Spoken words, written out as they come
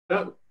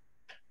show,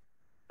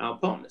 our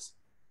partners.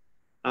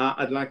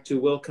 I'd like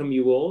to welcome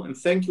you all and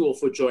thank you all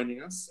for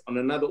joining us on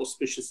another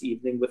auspicious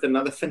evening with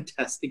another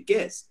fantastic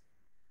guest.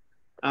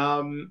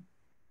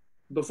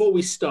 Before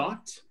we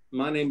start,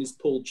 my name is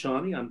Paul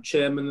Charney. I'm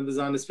chairman of the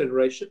Zionist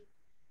Federation.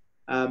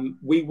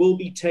 We will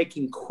be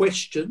taking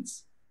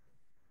questions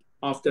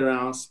after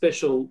our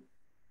special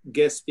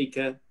guest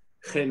speaker,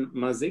 Hen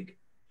Mazzig.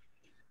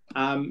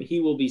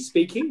 He will be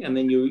speaking, and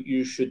then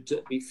you should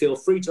feel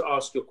free to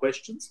ask your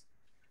questions.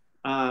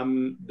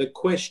 The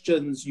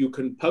questions you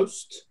can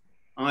post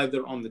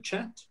either on the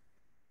chat,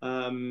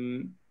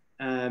 and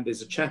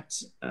there's a chat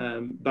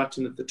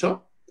button at the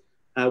top.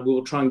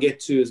 We'll try and get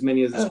to as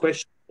many of those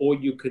questions, or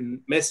you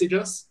can message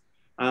us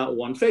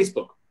or on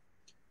Facebook.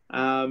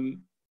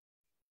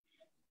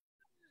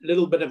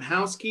 Little bit of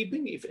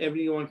housekeeping, if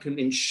everyone can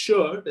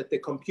ensure that their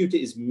computer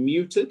is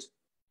muted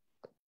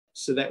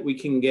so that we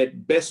can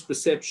get best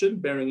reception,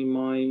 bearing in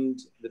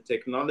mind the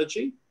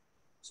technology.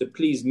 So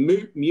please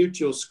mute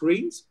your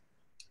screens.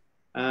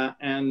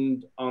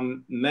 And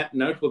on that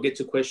note, we'll get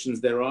to questions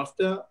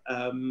thereafter.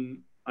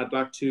 I'd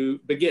like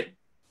to begin.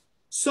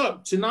 So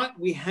tonight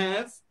we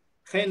have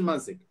Hen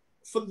Mazzig.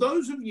 For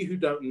those of you who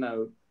don't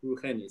know who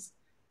Hen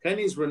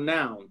is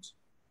renowned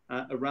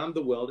around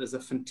the world as a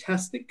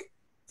fantastic,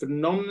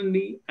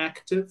 phenomenally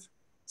active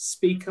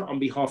speaker on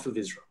behalf of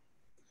Israel.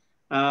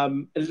 A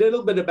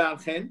little bit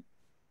about Hen,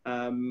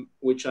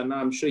 which I know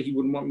I'm sure he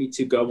wouldn't want me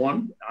to go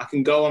on. I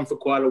can go on for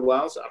quite a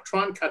while, so I'll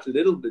try and cut a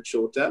little bit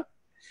shorter.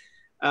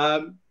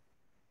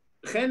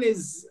 Hen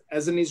is,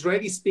 as an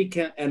Israeli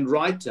speaker and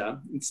writer,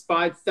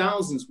 inspired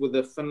thousands with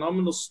a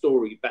phenomenal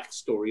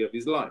backstory of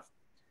his life.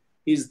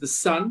 He's the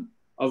son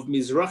of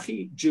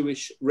Mizrahi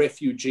Jewish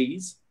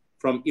refugees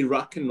from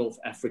Iraq and North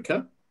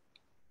Africa.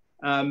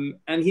 And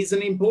he's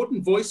an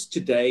important voice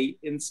today,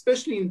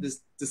 especially in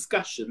this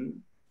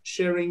discussion,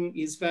 sharing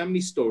his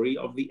family story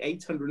of the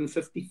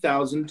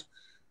 850,000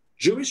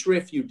 Jewish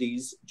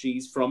refugees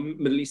from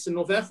Middle East and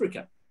North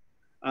Africa.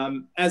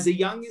 As a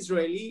young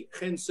Israeli,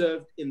 Hen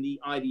served in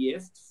the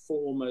IDF for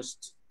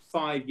almost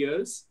 5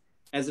 years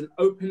as an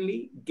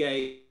openly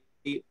gay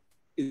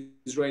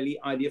Israeli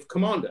IDF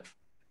commander.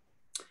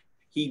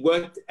 He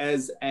worked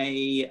as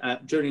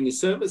during his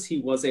service,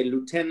 he was a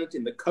lieutenant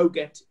in the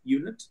Kogat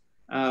unit,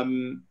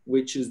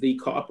 which is the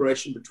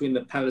cooperation between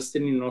the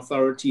Palestinian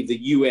Authority,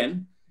 the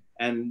UN,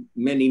 and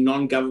many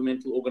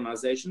non-governmental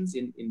organizations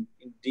in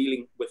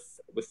dealing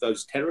with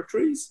those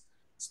territories,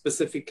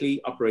 specifically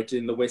operated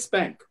in the West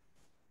Bank.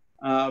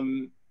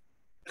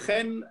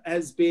 Hen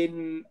has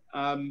been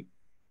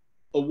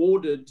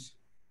awarded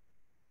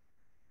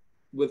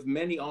with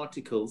many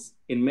articles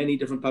in many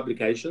different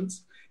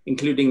publications,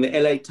 including the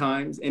LA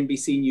Times,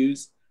 NBC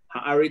News,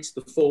 Haaretz,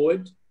 The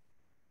Forward,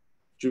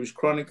 Jewish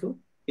Chronicle,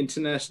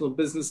 International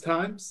Business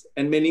Times,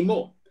 and many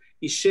more.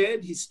 He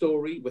shared his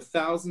story with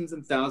thousands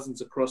and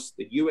thousands across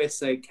the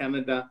USA,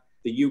 Canada,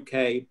 the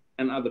UK,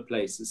 and other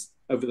places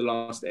over the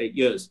last 8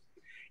 years.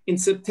 In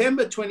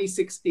September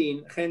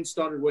 2016, Hen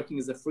started working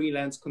as a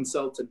freelance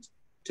consultant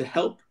to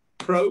help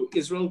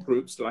pro-Israel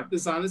groups like the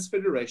Zionist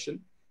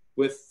Federation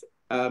with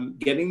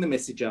getting the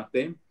message out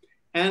there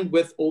and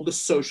with all the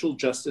social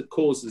justice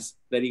causes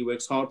that he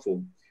works hard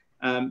for.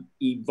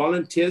 He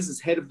volunteers as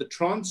head of the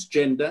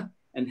transgender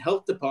and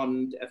health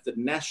department at the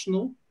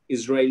National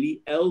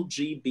Israeli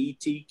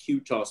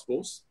LGBTQ Task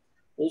Force,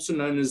 also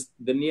known as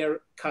the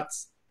Nir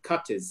Katz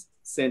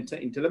Center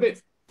in Tel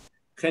Aviv.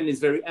 Hen is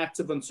very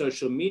active on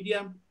social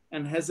media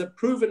and has a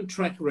proven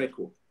track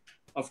record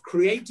of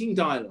creating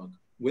dialogue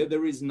where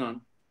there is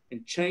none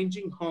and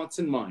changing hearts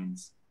and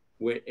minds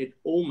where it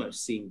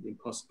almost seemed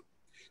impossible.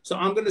 So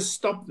I'm going to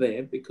stop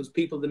there because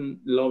people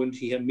didn't log in to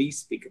hear me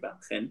speak about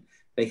Hen.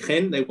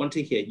 They want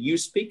to hear you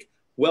speak.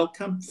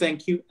 Welcome,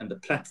 thank you, and the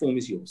platform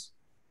is yours.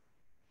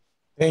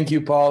 Thank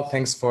you, Paul.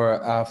 Thanks for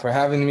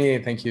having me.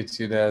 Thank you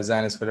to the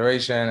Zionist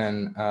Federation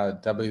and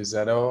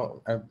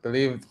WZO, I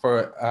believe,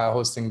 for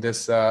hosting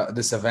this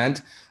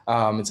event.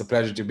 It's a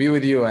pleasure to be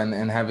with you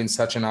and having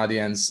such an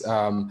audience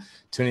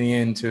tuning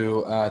in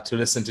to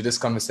listen to this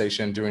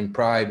conversation during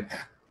Pride,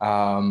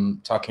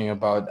 talking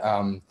about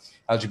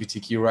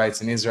LGBTQ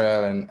rights in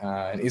Israel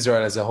and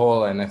Israel as a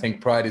whole. And I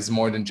think Pride is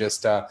more than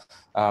just about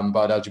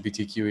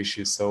LGBTQ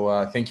issues.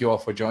 So thank you all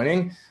for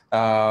joining.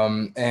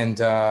 I've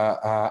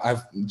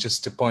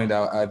just to point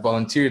out, I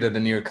volunteered at the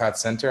Nir Katz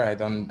Center. I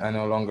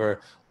no longer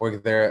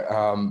work there,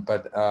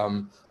 but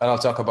I'll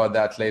talk about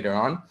that later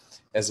on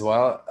as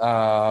well.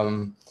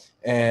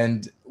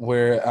 And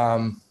we're,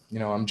 I'm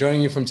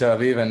joining you from Tel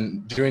Aviv,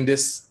 and during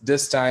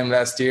this time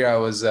last year, I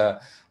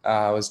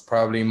was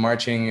probably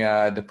marching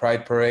the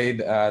Pride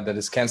Parade that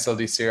is canceled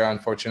this year,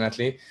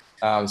 unfortunately.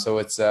 So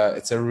it's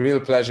a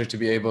real pleasure to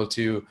be able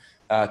to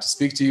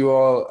speak to you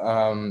all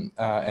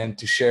and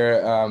to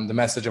share the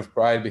message of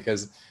Pride,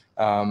 because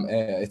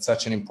it's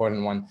such an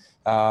important one.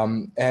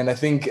 And I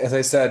think, as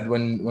I said,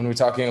 when we're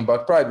talking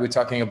about Pride, we're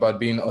talking about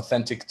being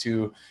authentic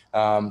to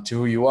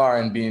who you are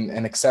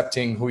and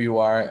accepting who you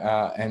are.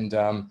 And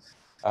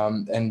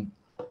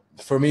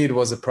for me, it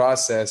was a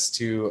process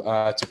to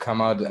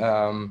come out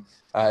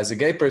as a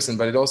gay person,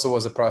 but it also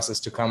was a process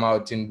to come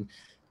out in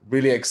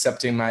really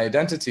accepting my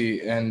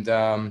identity. And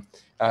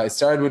it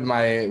started with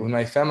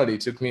my family.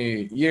 It took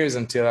me years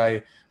until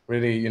I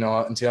really,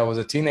 until I was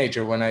a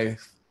teenager, when I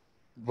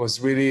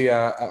was really,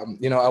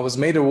 I was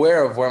made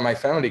aware of where my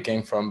family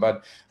came from,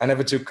 but I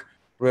never took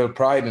real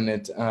pride in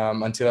it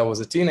until I was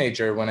a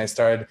teenager, when I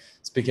started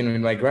speaking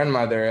with my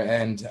grandmother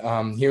and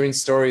hearing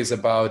stories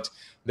about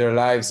their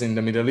lives in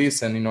the Middle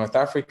East and in North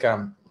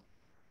Africa.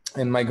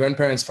 And my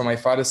grandparents from my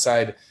father's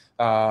side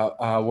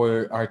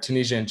are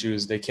Tunisian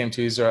Jews. They came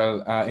to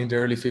Israel in the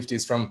early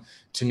 50s from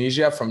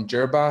Tunisia, from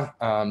Jerba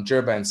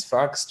and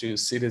Sfax, two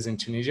cities in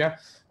Tunisia.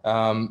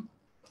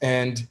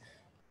 And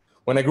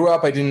when I grew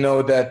up, I didn't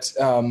know that,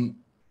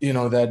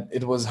 that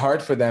it was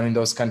hard for them in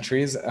those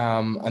countries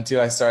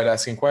until I started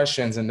asking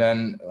questions. And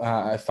then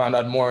I found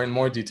out more and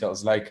more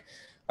details, like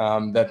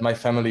that my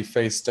family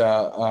faced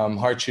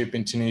hardship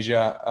in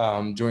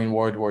Tunisia during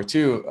World War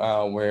II,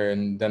 where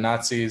the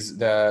Nazis,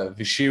 the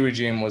Vichy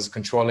regime was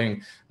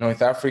controlling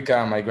North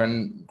Africa. My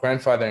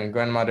grandfather and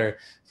grandmother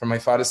from my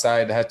father's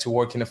side had to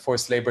work in a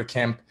forced labor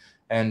camp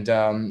and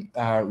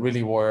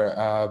really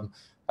were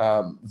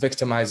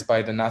victimized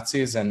by the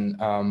Nazis and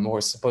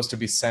were supposed to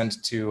be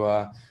sent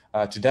to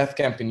death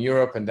camp in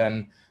Europe. And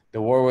then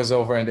the war was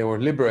over and they were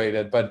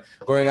liberated. But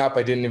growing up,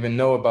 I didn't even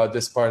know about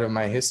this part of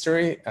my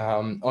history.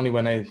 Only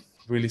when I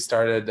really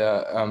started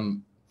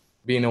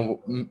being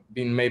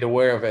made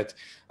aware of it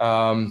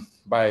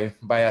by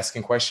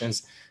asking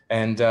questions.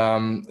 And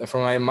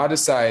from my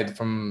mother's side,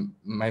 from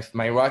my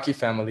Iraqi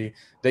family,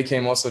 they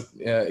came also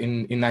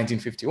in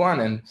 1951.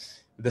 And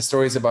the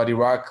stories about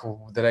Iraq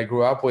that I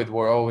grew up with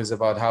were always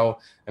about how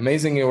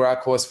amazing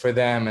Iraq was for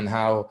them and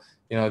how,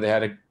 they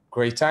had a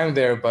great time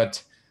there.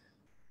 But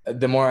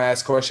the more I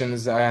asked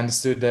questions, I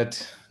understood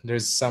that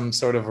there's some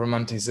sort of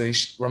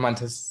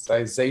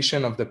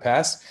romanticization of the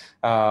past.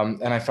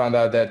 And I found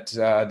out that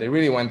they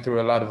really went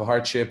through a lot of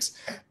hardships,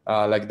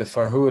 like the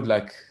Farhud,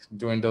 like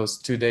during those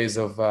 2 days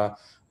of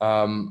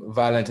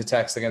violent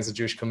attacks against the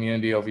Jewish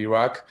community of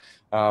Iraq,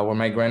 where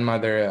my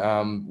grandmother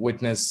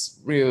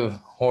witnessed real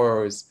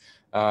horrors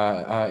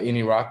in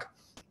Iraq.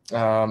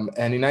 And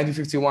in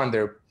 1951,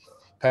 they're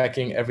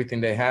packing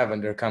everything they have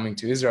and they're coming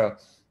to Israel.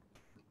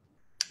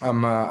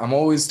 I'm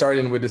always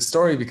starting with the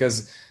story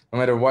because no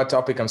matter what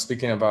topic I'm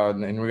speaking about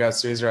in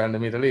regards to Israel and the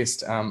Middle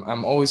East,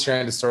 I'm always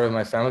sharing the story of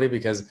my family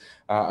because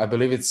I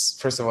believe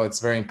first of all, it's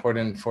very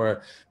important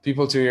for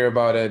people to hear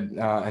about it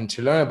and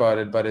to learn about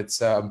it. But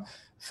it's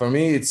for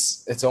me,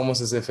 it's almost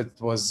as if it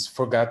was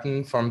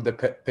forgotten from the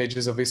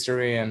pages of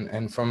history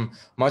and from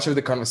much of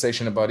the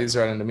conversation about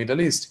Israel and the Middle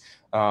East.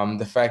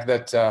 The fact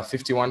that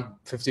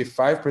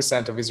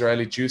 55% of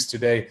Israeli Jews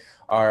today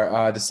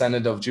are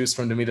descendant of Jews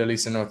from the Middle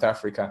East and North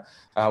Africa.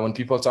 When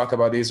people talk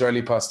about the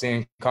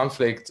Israeli-Palestinian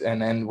conflict,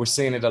 and we're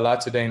seeing it a lot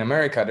today in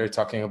America, they're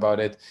talking about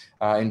it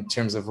in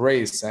terms of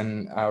race,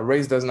 and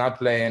race does not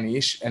play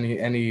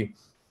any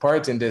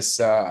part in this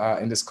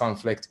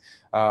conflict.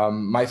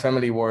 My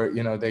family were,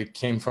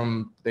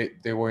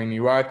 they were in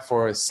Iraq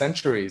for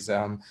centuries.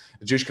 The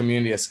Jewish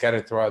community is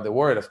scattered throughout the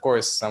world. Of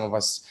course, some of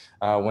us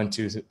went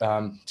to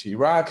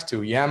Iraq,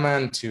 to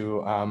Yemen,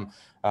 to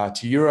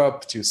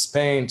Europe, to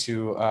Spain,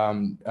 to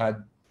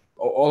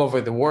all over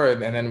the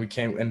world,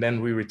 and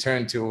then we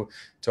returned to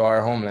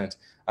our homeland.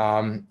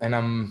 And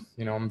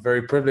I'm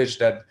very privileged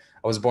that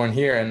I was born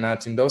here and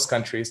not in those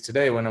countries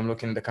today, when I'm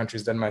looking at the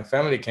countries that my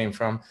family came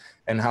from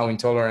and how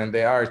intolerant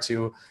they are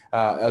to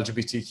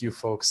LGBTQ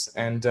folks.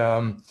 And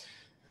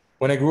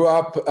when I grew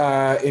up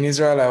in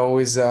Israel, I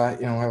always,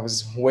 I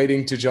was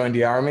waiting to join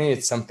the army.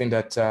 It's something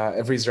that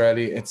every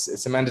Israeli,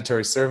 it's a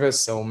mandatory service.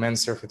 So men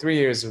serve for 3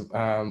 years,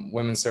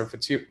 women serve for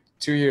 2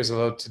 years,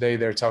 although today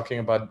they're talking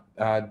about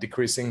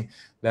decreasing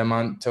the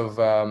amount of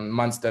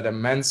months that a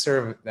man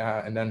serve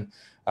and then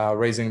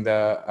raising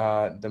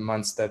the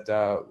months that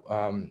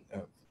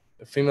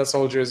female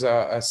soldiers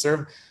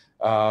serve.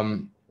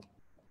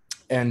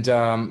 And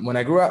when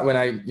I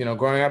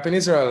growing up in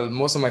Israel,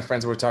 most of my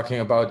friends were talking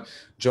about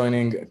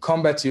joining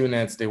combat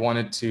units. They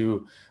wanted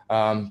to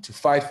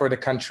fight for the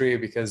country,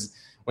 because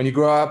when you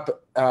grow up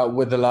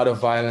with a lot of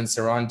violence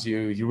around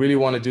you, you really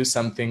want to do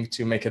something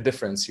to make a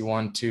difference. You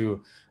want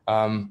to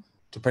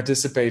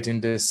participate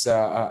in this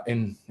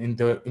in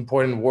the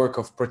important work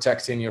of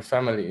protecting your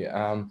family.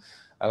 A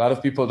lot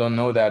of people don't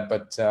know that,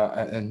 but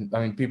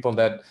people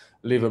that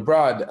live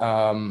abroad,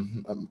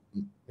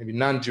 maybe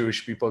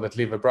non-Jewish people that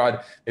live abroad,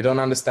 they don't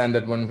understand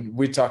that when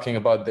we're talking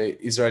about the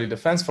Israeli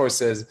Defense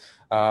Forces,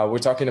 we're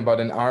talking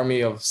about an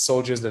army of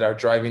soldiers that are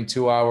driving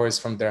 2 hours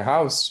from their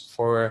house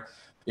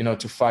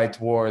to fight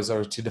wars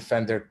or to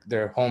defend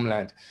their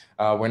homeland.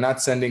 We're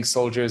not sending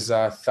soldiers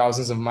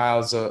thousands of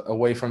miles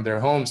away from their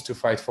homes to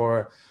fight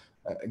for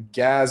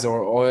gas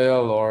or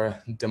oil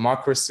or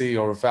democracy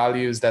or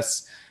values.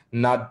 That's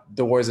not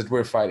the wars that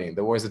we're fighting.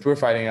 The wars that we're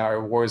fighting are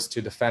wars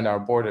to defend our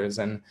borders.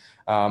 And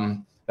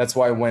that's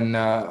why when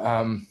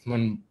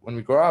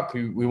we grow up,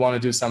 we want to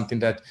do something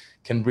that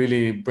can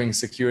really bring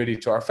security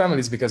to our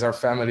families, because our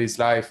families'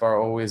 life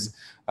are always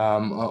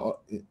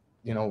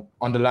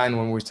on the line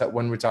when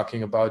we're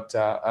talking about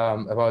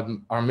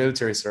our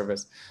military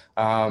service.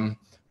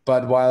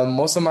 But while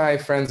most of my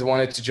friends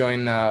wanted to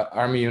join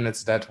army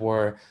units that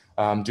were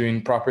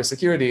doing proper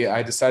security,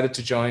 I decided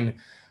to join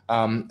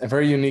a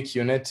very unique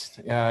unit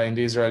in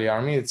the Israeli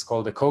army. It's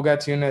called the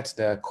COGAT unit,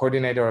 the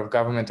Coordinator of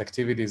Government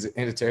Activities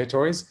in the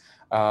Territories.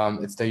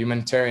 It's the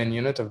humanitarian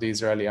unit of the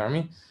Israeli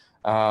army.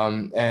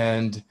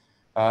 And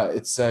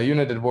it's a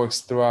unit that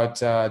works throughout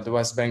the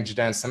West Bank,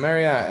 Judea and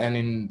Samaria, and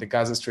in the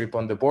Gaza Strip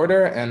on the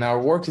border. And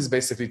our work is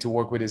basically to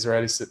work with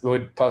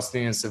with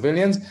Palestinian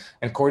civilians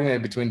and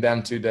coordinate between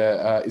them to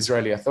the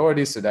Israeli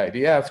authorities, to the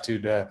IDF, to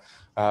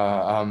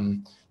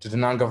the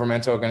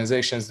non-governmental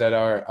organizations that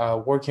are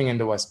working in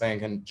the West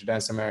Bank and Judea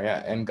and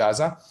Samaria and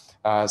Gaza.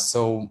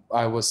 So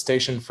I was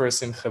stationed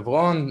first in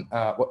Hebron,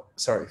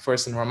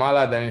 first in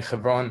Ramallah, then in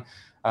Hebron,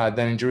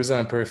 then in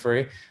Jerusalem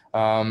periphery.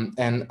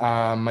 And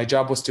my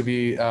job was to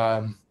be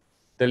the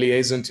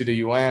liaison to the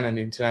UN and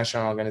the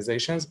international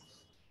organizations.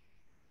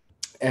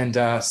 And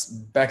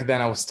back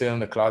then I was still in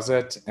the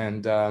closet.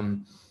 And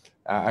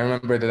I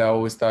remember that I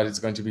always thought it's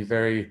going to be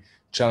very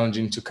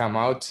challenging to come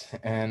out.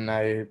 And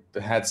I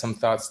had some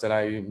thoughts that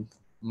I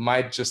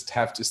might just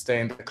have to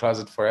stay in the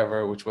closet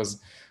forever, which was a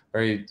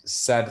very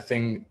sad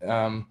thing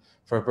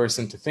for a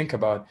person to think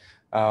about.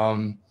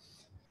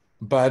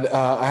 But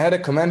I had a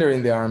commander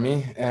in the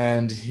army,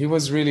 and he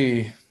was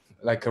really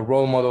like a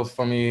role model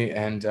for me.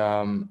 And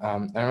I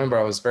remember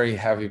I was very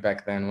heavy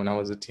back then when I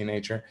was a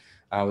teenager.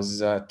 I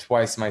was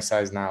twice my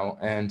size now.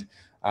 And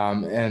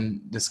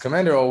this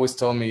commander always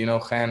told me,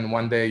 Hen,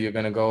 one day you're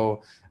going to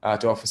go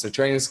to officer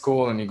training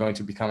school and you're going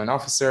to become an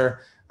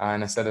officer.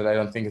 And I said that I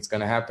don't think it's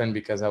going to happen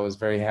because I was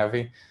very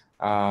heavy.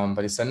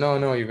 But he said,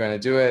 no, you're going to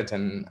do it.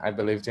 And I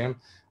believed him.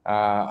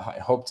 I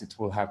hoped it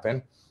will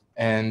happen.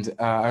 And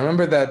I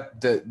remember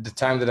that the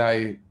time that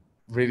I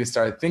really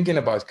started thinking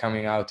about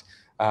coming out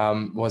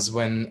was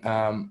when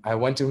I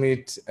went to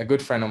meet a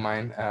good friend of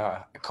mine,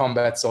 a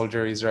combat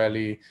soldier,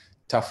 Israeli,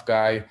 tough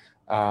guy.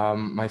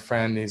 My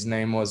friend, his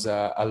name was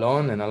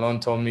Alon, and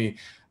Alon told me,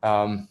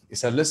 he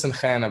said, listen,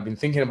 Hen, I've been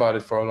thinking about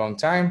it for a long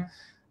time,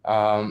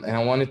 and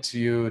I wanted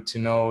you to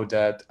know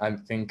that I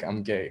think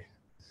I'm gay.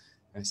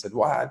 And I said,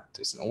 what?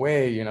 There's no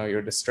way,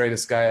 you're the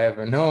straightest guy I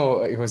ever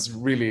know. He was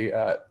really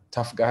a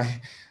tough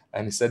guy.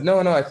 And he said, no,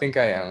 I think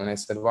I am. And I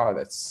said, wow,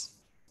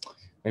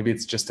 maybe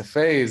it's just a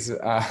phase.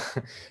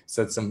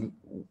 Said some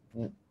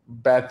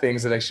bad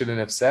things that I shouldn't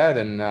have said.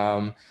 And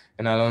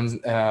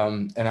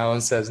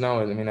Alon says, no,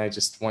 I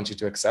just want you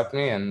to accept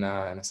me. And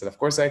I said, of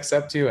course I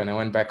accept you. And I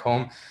went back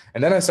home.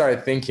 And then I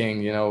started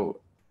thinking,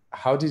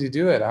 how did he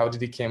do it? How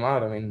did he came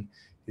out?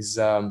 He's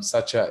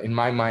in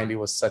my mind, he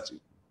was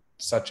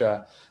such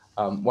a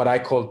what I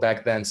called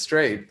back then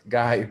straight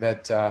guy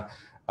that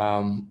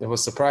it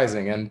was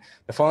surprising. And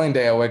the following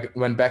day, I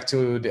went back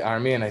to the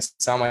army and I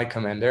saw my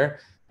commander.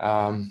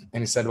 And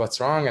he said, what's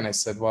wrong? And I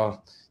said,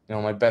 well,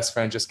 my best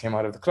friend just came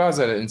out of the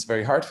closet and it's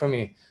very hard for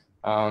me.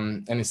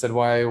 And he said,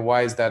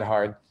 why is that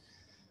hard?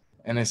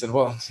 And I said,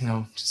 well,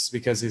 just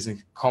because he's a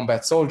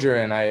combat soldier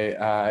and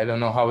I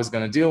don't know how he's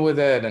going to deal with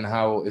it and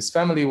how his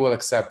family will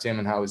accept him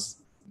and how his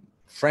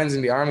friends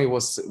in the army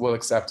will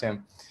accept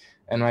him.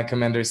 And my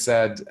commander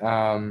said,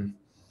 Hen,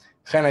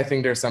 I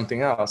think there's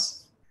something else.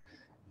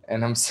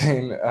 And I'm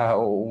saying,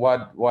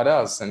 what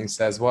else? And he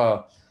says,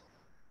 well,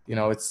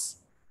 it's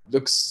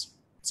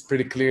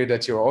pretty clear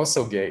that you're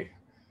also gay.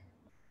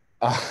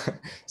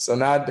 So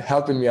not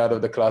helping me out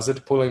of the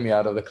closet, pulling me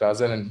out of the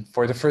closet. And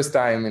for the first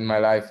time in my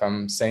life,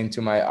 I'm saying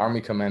to my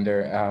army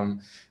commander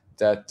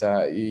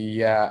that,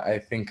 yeah, I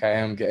think I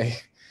am gay.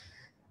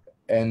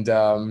 And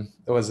there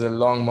was a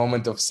long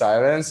moment of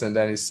silence. And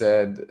then he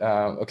said,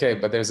 okay,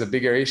 but there's a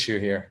bigger issue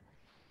here.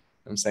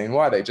 I'm saying,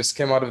 what? I just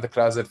came out of the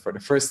closet for the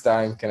first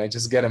time. Can I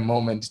just get a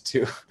moment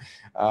to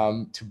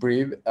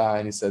breathe?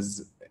 And he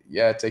says,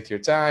 yeah, take your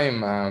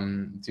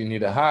time. Do you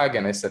need a hug?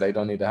 And I said, I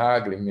don't need a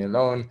hug. Leave me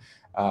alone.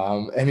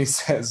 And he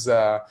says,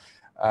 there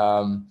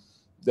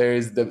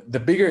is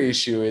the bigger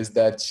issue is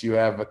that you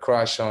have a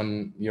crush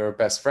on your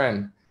best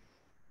friend,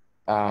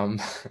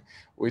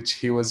 which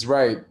he was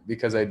right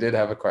because I did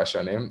have a crush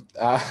on him.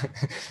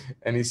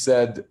 And he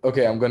said,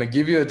 okay, I'm going to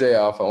give you a day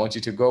off. I want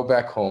you to go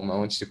back home. I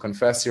want you to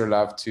confess your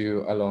love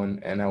to Alon.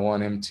 And I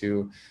want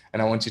you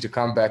to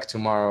come back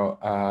tomorrow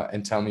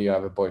and tell me you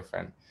have a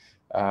boyfriend.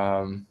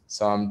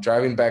 So I'm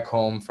driving back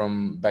home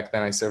from back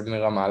then I served in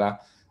Ramallah.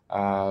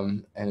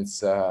 And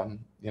it's,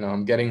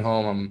 I'm getting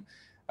home,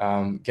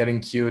 I'm getting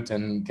cute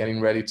and getting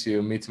ready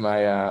to meet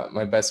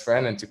my best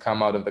friend and to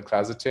come out of the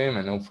closet to him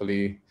and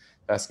hopefully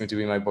ask me to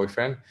be my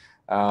boyfriend.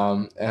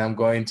 And I'm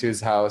going to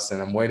his house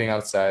and I'm waiting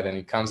outside and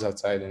he comes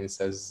outside and he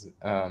says,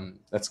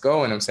 let's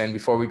go. And I'm saying,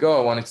 before we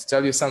go, I wanted to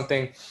tell you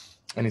something.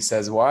 And he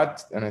says,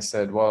 what? And I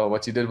said, well,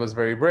 what you did was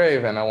very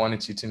brave. And I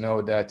wanted you to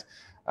know that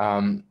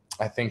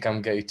I think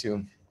I'm gay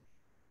too.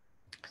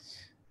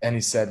 And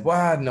he said,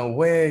 what? No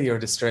way. You're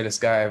the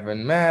straightest guy I've ever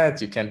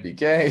met. You can't be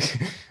gay.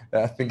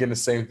 Thinking the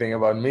same thing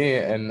about me.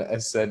 And I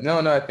said, no,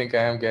 I think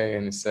I am gay.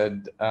 And he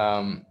said,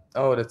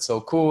 oh, that's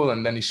so cool.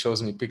 And then he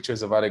shows me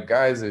pictures of other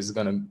guys that he's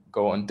gonna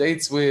go on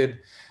dates with,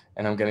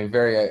 and I'm getting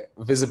very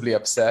visibly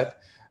upset.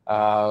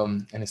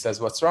 And he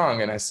says, what's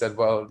wrong? And I said,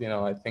 well, you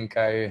know, I think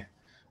I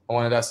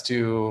wanted us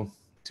to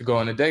go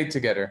on a date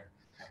together.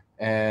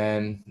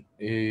 And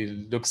he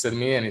looks at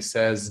me and he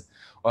says,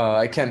 well,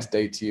 I can't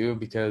date you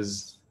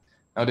because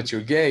now that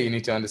you're gay, you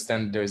need to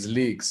understand there's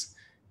leaks.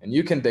 And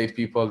you can date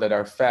people that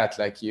are fat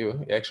like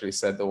you. He actually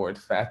said the word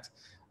fat.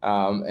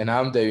 And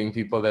I'm dating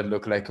people that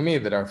look like me,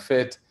 that are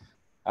fit.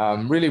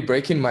 Really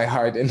breaking my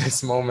heart in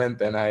this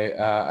moment. And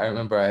I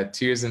remember I had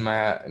tears in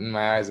my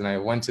eyes, and I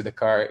went to the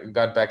car,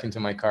 got back into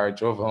my car,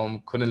 drove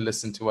home, couldn't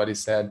listen to what he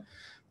said,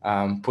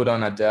 put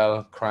on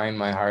Adele, crying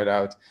my heart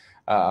out.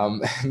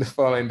 And the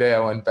following day I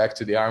went back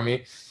to the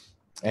army,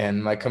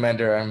 and my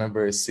commander, I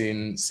remember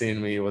seeing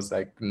me, was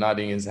like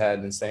nodding his head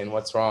and saying,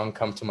 what's wrong?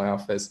 Come to my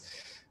office.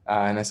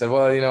 And I said,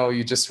 well, you know,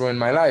 you just ruined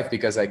my life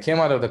because I came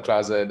out of the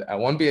closet. I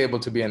won't be able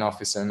to be an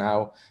officer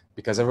now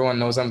because everyone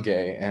knows I'm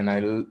gay. And I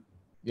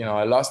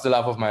lost the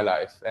love of my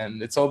life.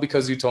 And it's all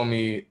because you told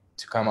me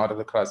to come out of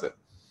the closet.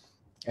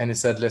 And he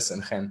said,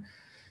 listen, Hen,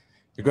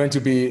 you're going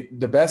to be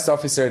the best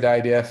officer the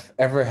IDF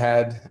ever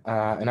had.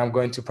 And I'm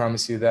going to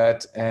promise you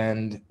that.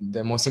 And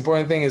the most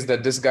important thing is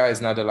that this guy is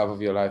not the love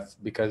of your life,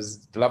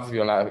 because the love of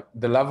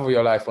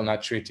your life will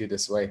not treat you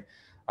this way.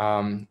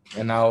 And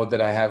now that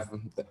I have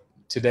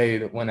today,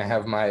 when I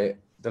have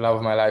the love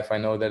of my life, I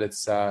know that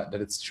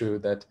it's true,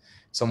 that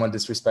someone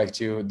disrespects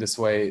you this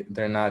way,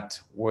 they're not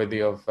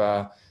worthy of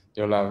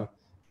your love.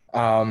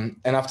 And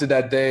after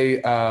that day,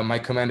 my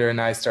commander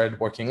and I started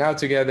working out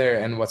together,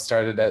 and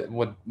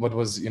what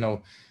was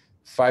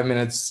 5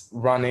 minutes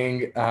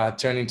running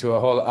turned into a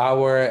whole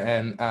hour,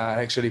 and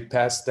I actually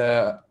passed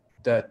the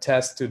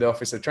test to the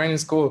officer training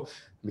school,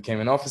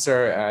 became an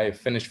officer. I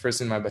finished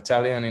first in my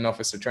battalion in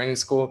officer training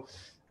school,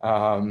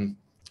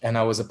 and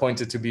I was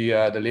appointed to be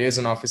the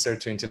liaison officer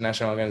to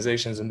international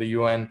organizations in the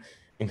UN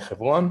in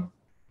Hebron.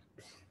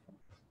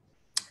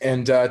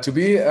 And to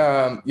be,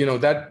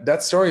 that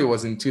story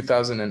was in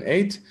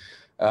 2008,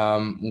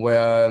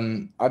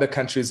 when other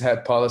countries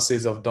had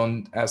policies of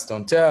don't ask,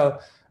 don't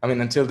tell. I mean,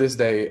 until this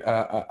day,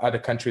 other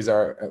countries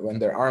when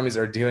their armies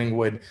are dealing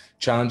with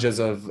challenges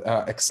of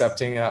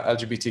accepting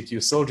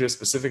LGBTQ soldiers,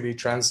 specifically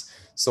trans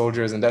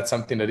soldiers. And that's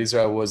something that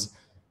Israel was,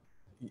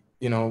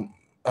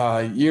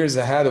 years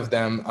ahead of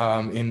them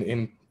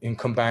in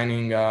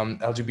combining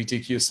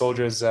LGBTQ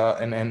soldiers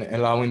and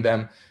allowing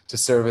them to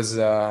serve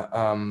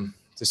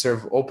to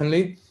serve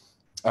openly.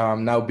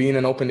 Now, being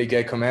an openly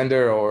gay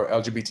commander or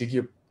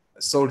LGBTQ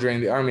soldier in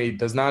the army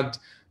does not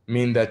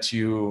mean that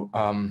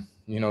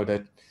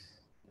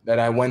that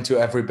I went to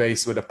every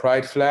base with a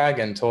pride flag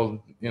and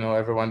told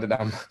everyone that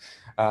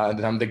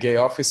I'm the gay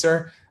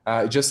officer.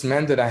 It just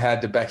meant that I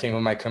had the backing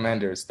of my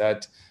commanders.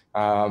 That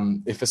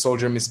if a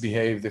soldier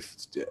misbehaved,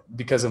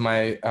 because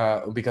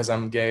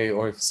I'm gay,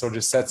 or if a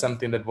soldier said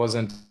something that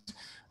wasn't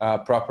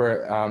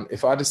proper,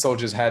 if other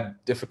soldiers had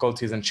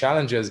difficulties and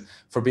challenges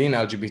for being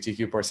an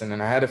LGBTQ person,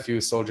 and I had a few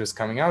soldiers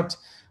coming out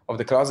of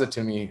the closet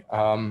to me,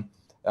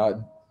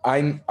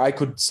 I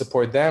could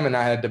support them, and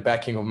I had the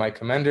backing of my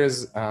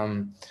commanders.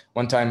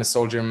 One time a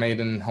soldier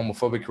made an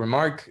homophobic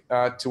remark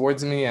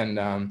towards me, and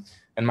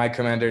my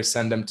commander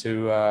sent them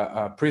to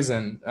a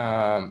prison,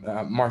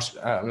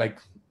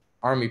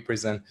 army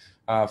prison,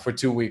 for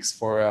 2 weeks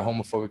for a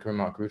homophobic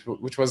remark,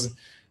 which was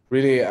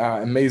really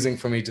amazing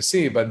for me to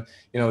see. But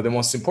the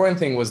most important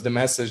thing was the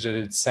message that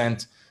it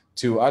sent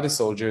to other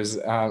soldiers,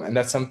 and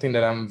that's something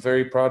that I'm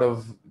very proud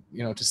of.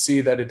 To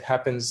see that it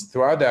happens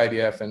throughout the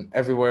IDF and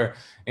everywhere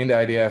in the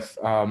IDF.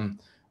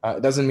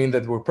 It doesn't mean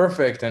that we're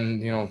perfect,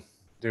 and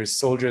there's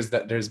soldiers,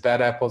 that there's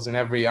bad apples in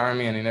every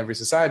army and in every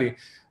society,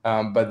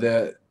 but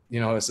a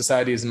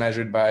society is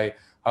measured by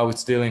how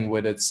it's dealing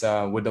with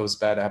with those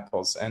bad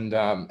apples. And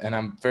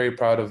I'm very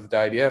proud of the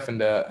IDF and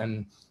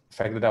the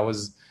fact that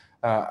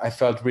I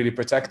felt really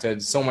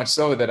protected, so much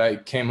so that I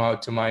came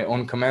out to my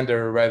own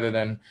commander rather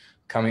than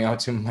coming out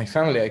to my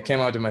family. I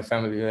came out to my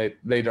family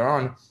later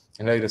on,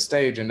 in later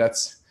stage, and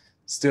that's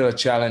still a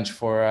challenge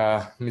for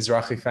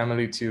Mizrahi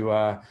family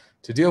to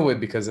deal with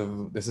because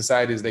of the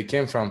societies they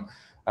came from.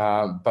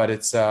 But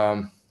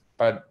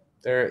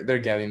they're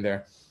getting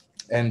there,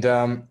 and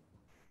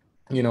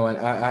and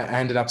I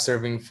ended up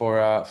serving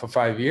for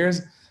 5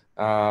 years,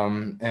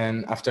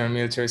 and after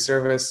military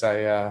service,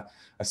 I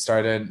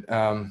started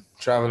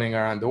traveling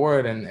around the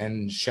world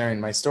and sharing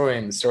my story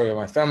and the story of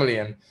my family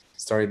and the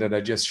story that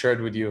I just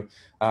shared with you.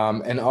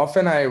 And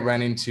often I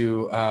ran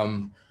into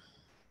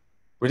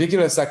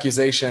ridiculous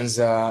accusations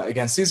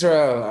against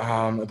Israel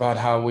about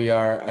how we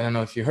are, I don't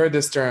know if you heard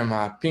this term,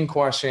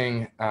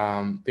 pinkwashing.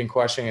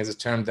 Pinkwashing is a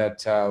term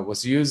that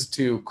was used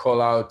to call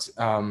out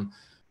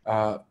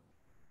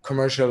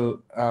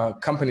commercial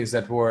companies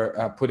that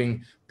were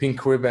putting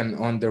pink ribbon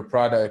on their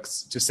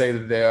products to say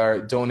that they are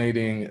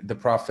donating the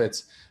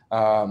profits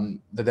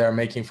that they are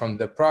making from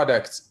the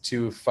products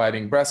to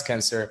fighting breast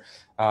cancer,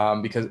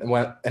 because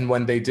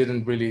when they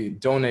didn't really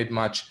donate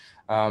much,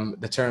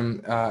 the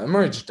term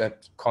emerged,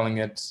 that calling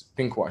it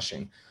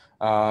pinkwashing.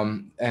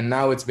 And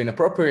now it's been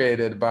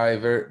appropriated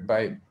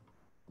by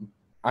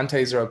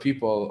anti-Israel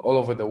people all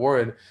over the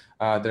world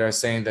that are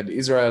saying that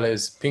Israel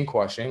is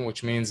pinkwashing,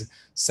 which means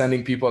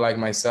sending people like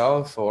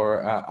myself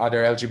or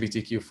other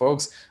LGBTQ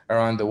folks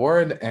around the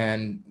world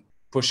and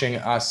pushing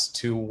us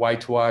to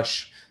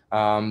whitewash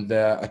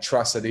the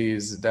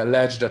atrocities, the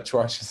alleged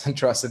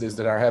atrocities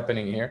that are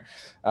happening here.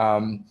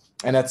 And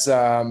that's,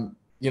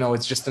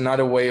 it's just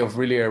another way of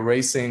really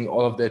erasing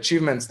all of the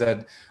achievements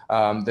that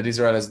that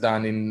Israel has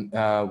done in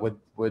with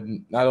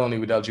not only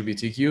with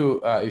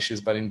LGBTQ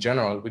issues, but in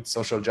general with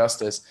social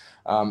justice.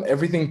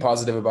 Everything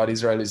positive about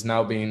Israel is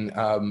now being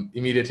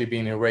immediately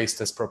being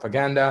erased as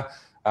propaganda.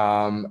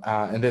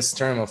 And this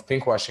term of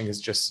pinkwashing is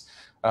just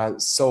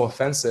so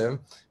offensive.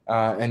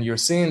 And you're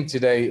seeing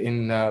today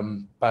in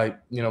by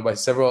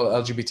several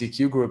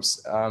LGBTQ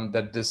groups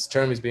that this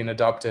term is being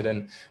adopted.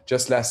 And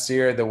just last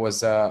year there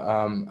was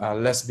a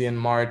lesbian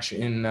march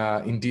in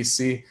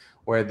DC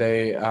where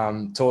they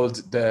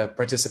told the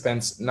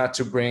participants not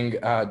to bring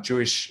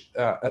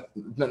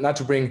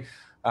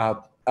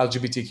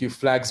LGBTQ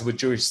flags with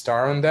Jewish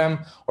star on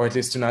them, or at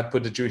least to not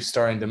put the Jewish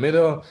star in the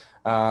middle.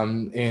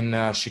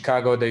 In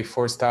Chicago, they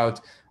forced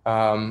out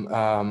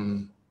a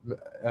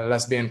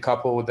lesbian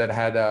couple that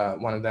had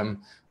one of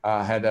them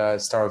had a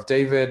Star of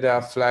David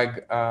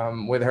flag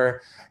with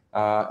her.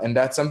 And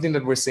that's something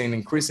that we're seeing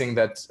increasing,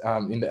 that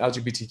in the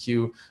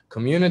LGBTQ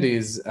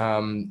communities,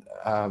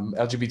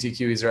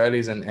 LGBTQ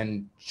Israelis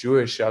and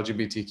Jewish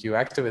LGBTQ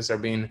activists are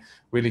being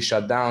really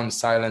shut down,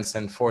 silenced,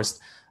 and forced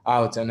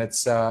out. And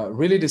it's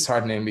really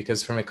disheartening,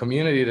 because from a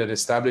community that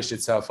established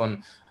itself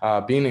on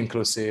being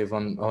inclusive,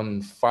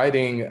 on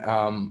fighting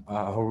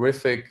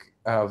horrific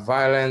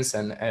violence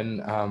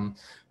and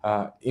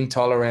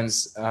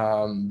intolerance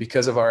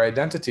because of our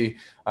identity,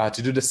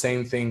 to do the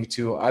same thing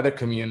to other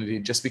community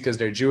just because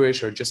they're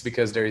Jewish or just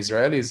because they're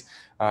Israelis,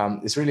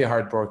 is really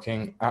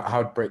heartbreaking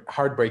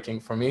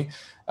for me.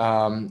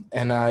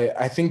 And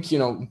I think,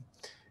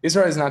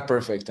 Israel is not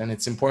perfect, and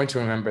it's important to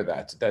remember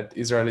that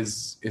Israel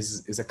is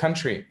a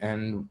country,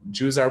 and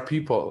Jews are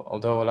people.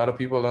 Although a lot of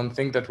people don't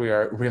think that we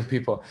are real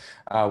people,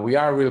 we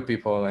are real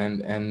people,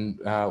 and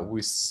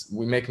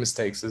we make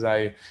mistakes, as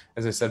I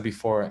said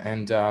before.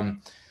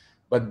 And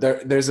but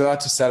there's a lot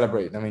to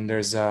celebrate. I mean,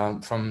 there's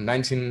from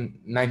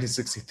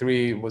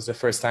 1963 was the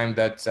first time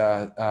that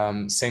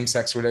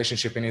same-sex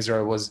relationship in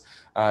Israel was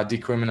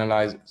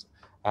decriminalized,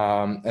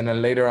 and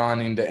then later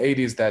on in the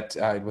 80s that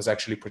it was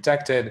actually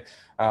protected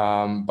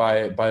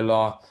by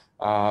law,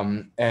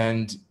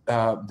 and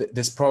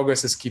this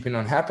progress is keeping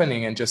on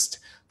happening. And just a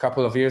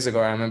couple of years ago,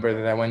 I remember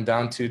that I went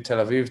down to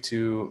Tel Aviv,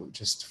 to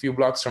just a few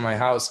blocks from my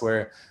house,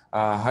 where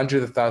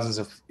hundreds of thousands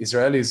of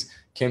Israelis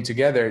came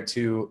together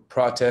to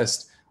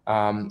protest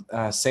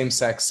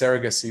same-sex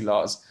surrogacy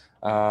laws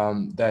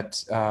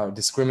that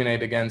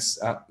discriminate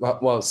against,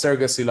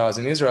 surrogacy laws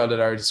in Israel that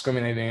are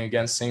discriminating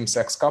against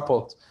same-sex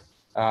couples.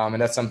 And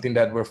that's something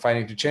that we're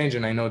fighting to change.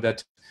 And I know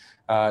that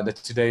that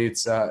today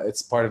it's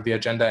part of the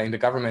agenda in the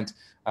government,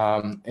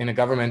 in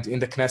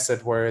the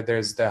Knesset, where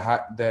there's the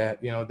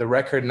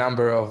record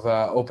number of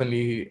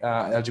openly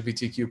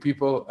LGBTQ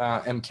people,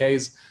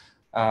 MKs,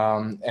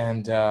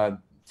 and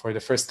for the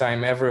first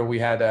time ever, we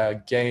had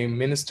a gay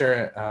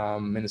minister,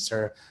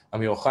 Minister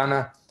Amir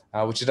Ohana,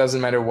 which it doesn't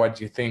matter what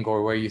you think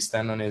or where you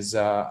stand on his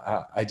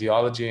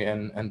ideology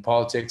and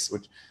politics,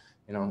 which,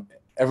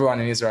 everyone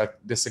in Israel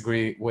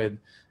disagree with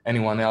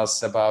anyone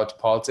else about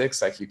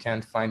politics. Like, you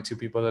can't find two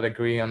people that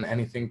agree on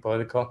anything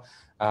political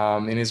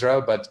in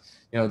Israel. But,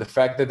 the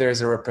fact that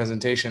there's a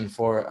representation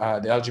for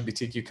the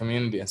LGBTQ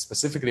community, and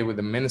specifically with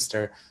the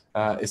minister,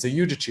 is a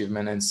huge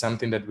achievement, and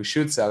something that we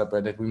should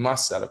celebrate, that we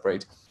must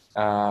celebrate.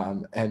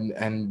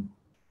 And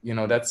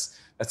that's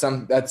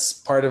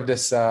part of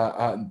this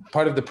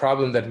part of the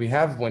problem that we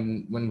have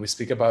when we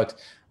speak about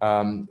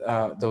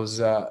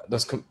those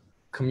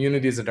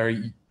communities that are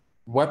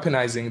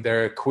weaponizing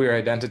their queer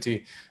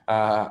identity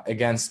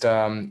against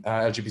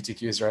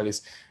LGBTQ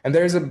Israelis. And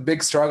there is a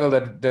big struggle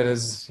that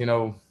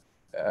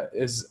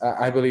is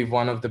I believe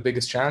one of the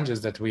biggest challenges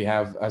that we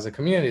have as a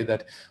community,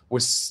 that we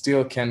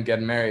still can't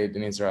get married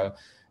in Israel.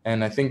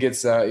 And I think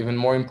it's even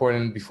more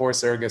important, before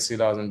surrogacy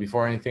laws and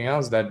before anything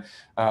else, that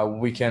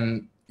we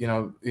can,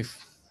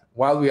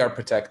 while we are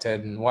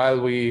protected and while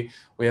we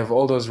have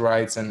all those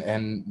rights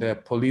and the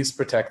police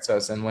protects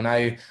us. And when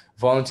I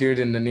volunteered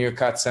in the Nir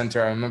Katz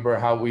Center, I remember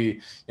how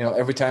we,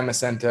 every time I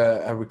sent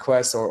a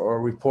request or a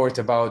report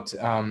about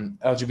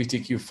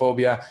LGBTQ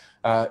phobia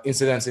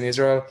incidents in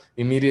Israel,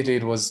 immediately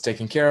it was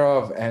taken care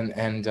of.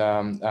 And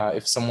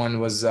if someone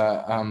was,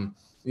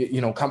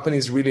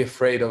 companies really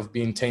afraid of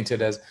being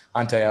tainted as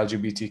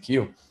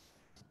anti-LGBTQ.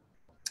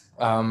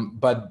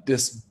 But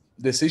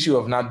this issue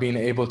of not being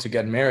able to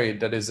get married,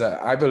 that is,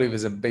 I believe,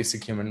 is a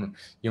basic human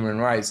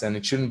rights, and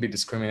it shouldn't be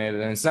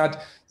discriminated. And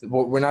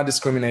we're not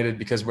discriminated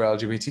because we're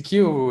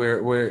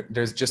LGBTQ.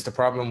 There's just a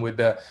problem with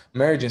the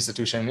marriage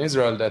institution in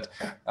Israel that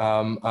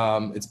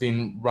it's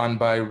being run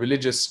by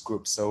religious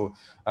groups. So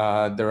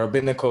the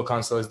Rabbinical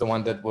Council is the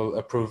one that will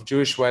approve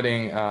Jewish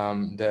wedding.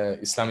 The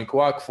Islamic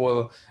Waqf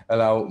will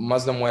allow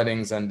Muslim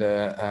weddings, and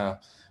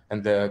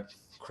the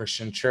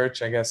Christian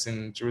Church, I guess,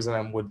 in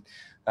Jerusalem would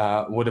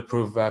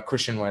approve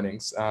Christian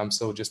weddings.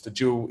 So just a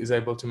Jew is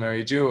able to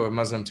marry a Jew, or a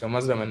Muslim to a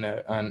Muslim,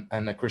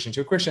 and a Christian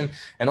to a Christian.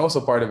 And also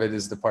part of it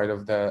is the part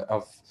of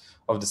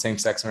the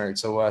same-sex marriage.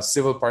 So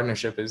civil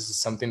partnership is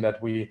something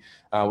that we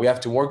have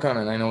to work on,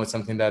 and I know it's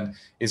something that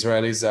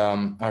Israelis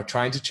are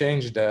trying to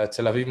change. The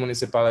Tel Aviv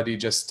municipality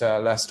just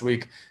last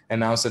week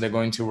announced that they're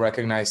going to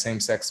recognize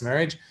same-sex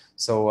marriage.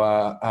 So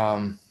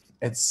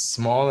it's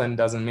small and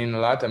doesn't mean a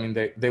lot. I mean,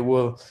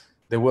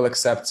 they will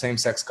accept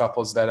same-sex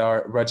couples that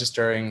are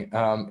registering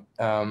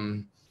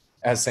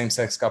as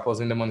same-sex couples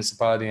in the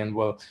municipality, and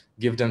will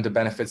give them the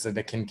benefits that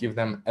they can give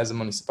them as a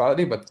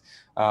municipality. But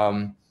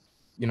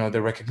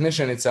the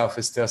recognition itself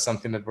is still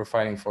something that we're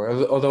fighting for.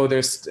 Although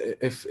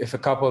if a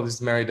couple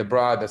is married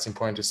abroad, that's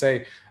important to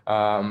say.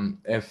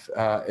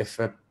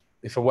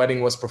 If a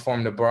wedding was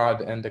performed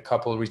abroad and the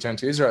couple returned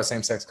to Israel, a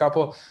same-sex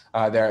couple,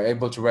 they are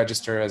able to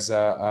register as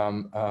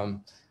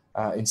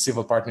in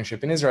civil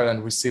partnership in Israel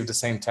and receive the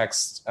same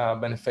tax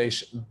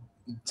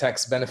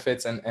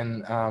benefits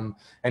and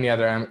any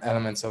other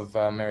elements of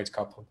married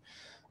couple.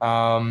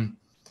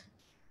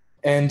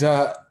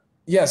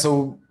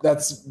 So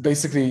that's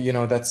basically,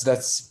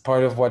 that's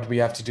part of what we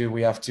have to do.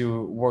 We have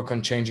to work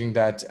on changing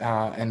that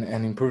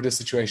and improve the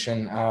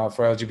situation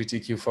for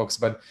LGBTQ folks.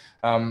 But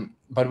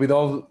with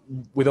all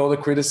the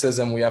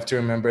criticism, we have to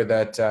remember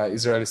that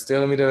Israel is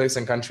still a Middle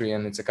Eastern country,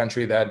 and it's a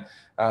country that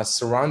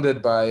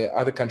surrounded by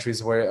other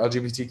countries where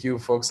LGBTQ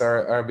folks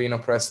are being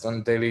oppressed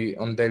on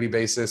daily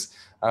basis.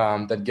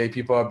 That gay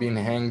people are being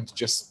hanged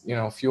just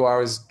a few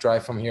hours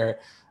drive from here.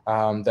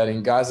 That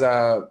in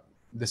Gaza,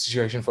 the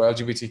situation for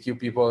LGBTQ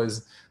people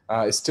is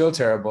still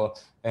terrible.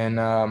 And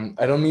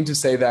I don't mean to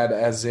say that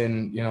as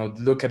in,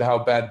 look at how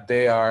bad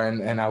they are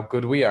and how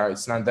good we are.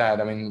 It's not that.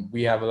 I mean,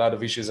 we have a lot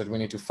of issues that we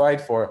need to fight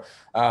for.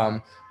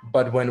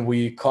 But when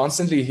we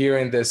constantly hear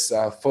in this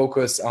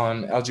focus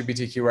on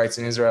LGBTQ rights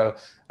in Israel,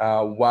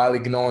 while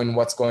ignoring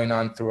what's going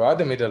on throughout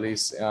the Middle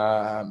East,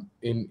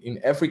 in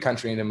every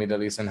country in the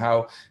Middle East, and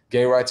how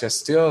gay rights are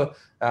still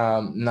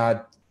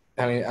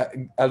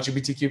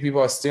LGBTQ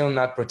people are still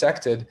not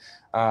protected,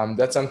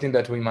 that's something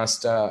that we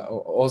must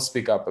all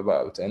speak up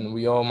about, and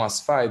we all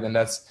must fight. And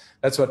that's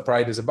what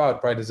Pride is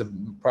about. Pride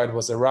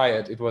was a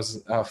riot. It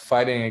was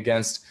fighting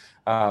against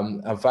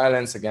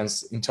violence,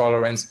 against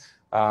intolerance,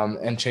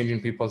 and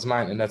changing people's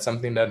mind. And that's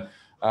something that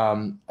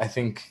I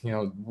think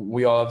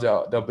we all have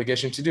the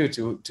obligation to do,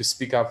 to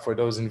speak up for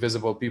those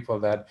invisible people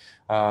that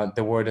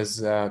the word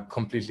is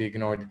completely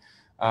ignored.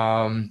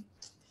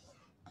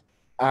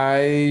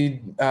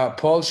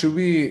 Paul, should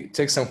we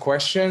take some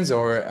questions,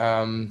 or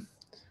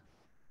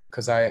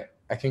because I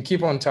can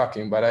keep on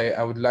talking, but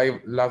I would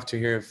love to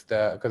hear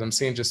because I'm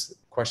seeing just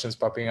questions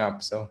popping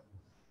up. So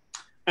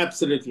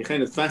absolutely,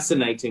 kind of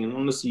fascinating, and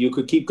honestly, you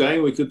could keep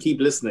going. We could keep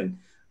listening.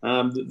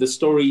 The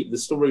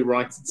story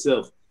writes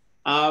itself.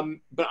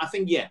 But I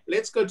think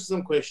let's go to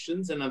some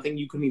questions, and I think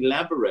you can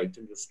elaborate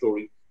on your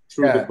story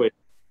through the questions.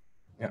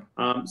 Yeah.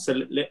 So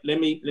let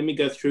me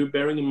go through,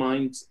 bearing in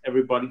mind,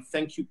 everybody,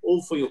 thank you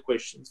all for your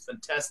questions.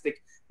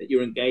 Fantastic that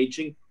you're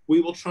engaging.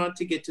 We will try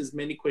to get as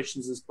many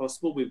questions as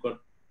possible. We've got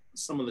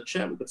some on the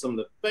chat, we've got some on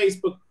the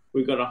Facebook,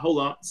 we've got a whole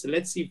lot. So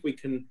let's see if we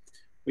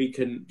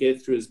can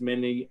get through as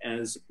many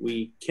as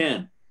we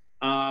can.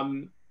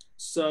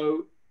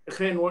 So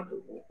Hen,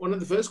 one of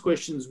the first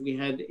questions we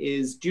had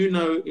is, do you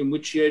know in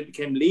which year it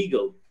became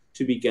legal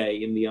to be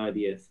gay in the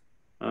IDF?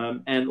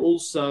 And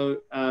also,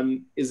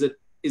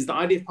 is the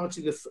IDF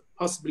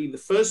possibly the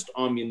first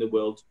army in the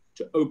world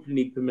to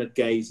openly permit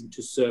gays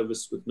into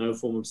service with no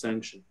form of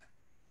sanction?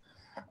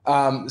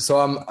 So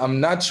I'm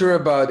not sure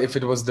about if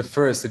it was the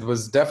first. It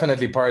was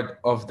definitely part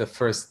of the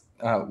first,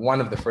 one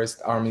of the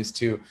first armies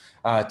to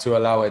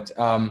allow it.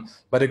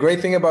 But the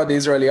great thing about the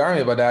Israeli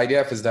army, about the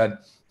IDF, is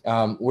that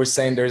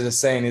there's a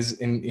saying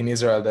in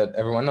Israel that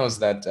everyone knows,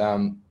 that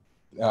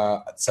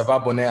Tzava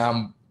boneh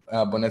am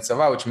boneh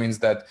tzava, which means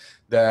that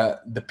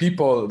the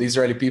people, the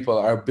Israeli people,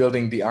 are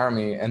building the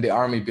army, and the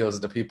army builds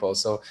the people.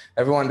 So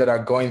everyone that are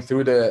going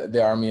through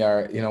the army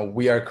are,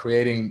 we are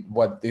creating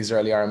what the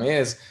Israeli army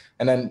is,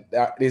 and then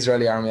the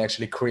Israeli army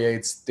actually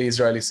creates the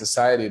Israeli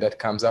society that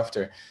comes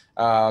after.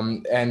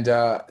 That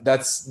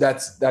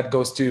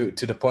goes to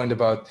the point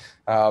about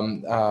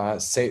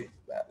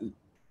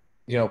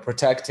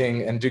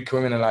protecting and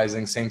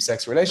decriminalizing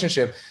same-sex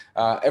relationship.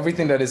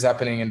 Everything that is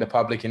happening in the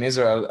public in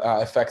Israel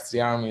affects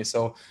the army.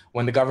 So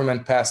when the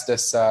government passed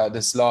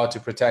this law to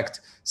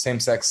protect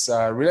same-sex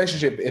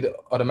relationship, it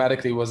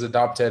automatically was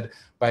adopted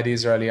by the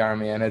Israeli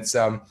army. And it's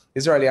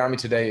Israeli army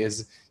today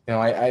is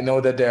I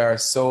know that they are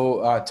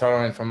so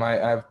tolerant. I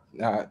have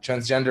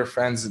transgender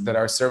friends that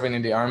are serving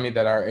in the army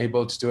that are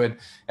able to do it,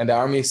 and the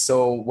army is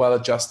so well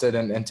adjusted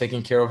and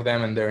taking care of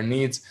them and their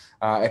needs,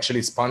 actually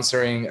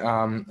sponsoring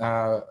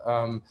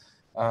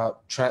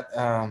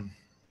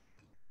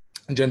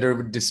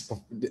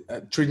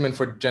treatment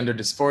for gender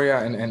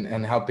dysphoria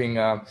and helping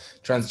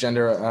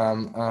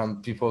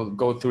transgender people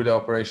go through the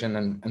operation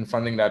and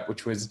funding that,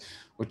 which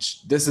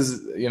this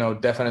is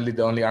definitely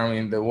the only army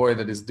in the world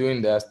that is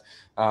doing that.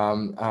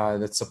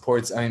 That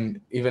supports,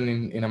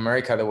 even in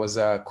America, there was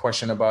a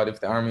question about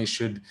if the army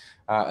should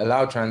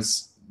allow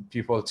trans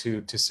people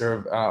to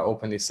serve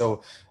openly.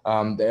 So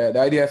the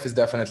IDF is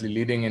definitely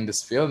leading in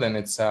this field, and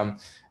it's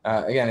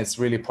again, it's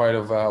really part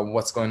of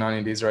what's going on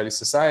in the Israeli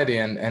society,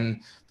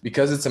 and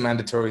because it's a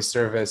mandatory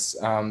service,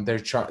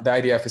 the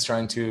IDF is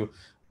trying to,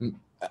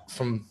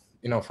 from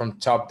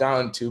top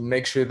down, to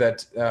make sure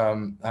that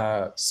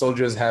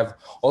soldiers have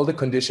all the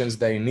conditions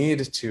they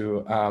need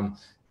to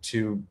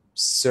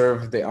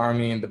serve the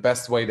army in the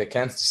best way they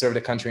can, to serve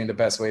the country in the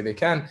best way they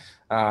can,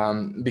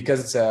 because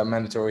it's a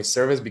mandatory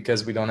service,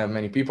 because we don't have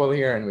many people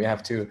here, and we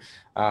have to,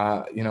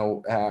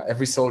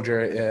 every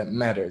soldier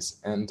matters,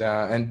 and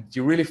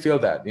you really feel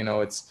that,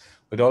 it's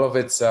with all of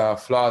its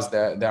flaws,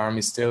 the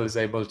army still is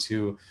able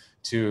to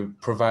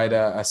provide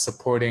a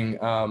supporting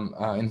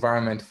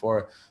environment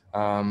for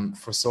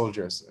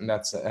soldiers, and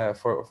that's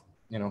for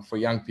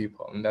young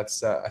people, and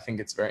that's I think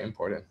it's very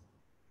important.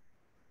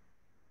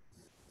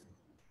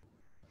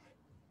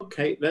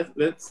 Okay,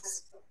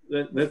 that's.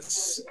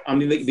 I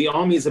mean, the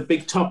army is a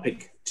big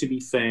topic, to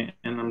be fair,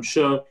 and I'm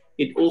sure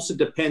it also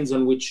depends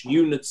on which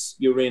units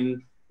you're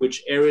in,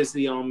 which areas of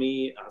the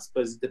army. I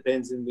suppose it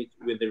depends on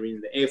whether you're in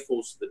the Air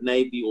Force, the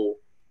Navy, or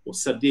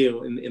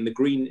Sadir in the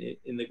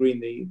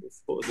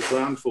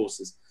ground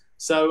forces.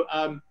 So,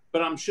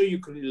 but I'm sure you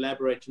could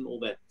elaborate on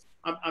all that.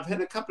 I've had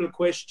a few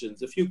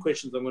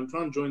questions. I'm going to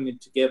try and join them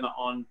together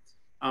on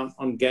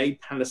gay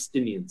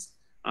Palestinians.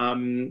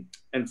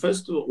 And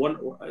first of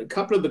all, a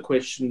couple of the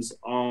questions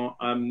are,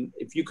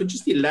 if you could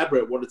just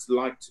elaborate what it's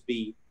like to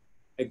be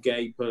a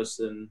gay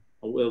person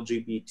or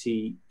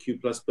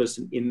LGBTQ plus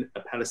person in a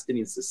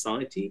Palestinian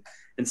society.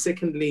 And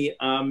secondly,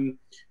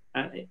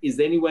 is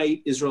there any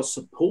way Israel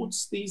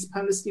supports these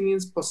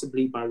Palestinians,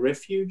 possibly by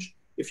refuge?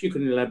 If you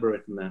can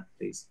elaborate on that,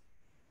 please.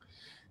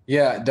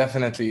 Yeah,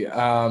 definitely.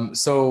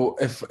 So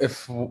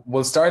if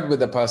we'll start with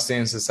the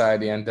Palestinian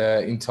society and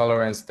the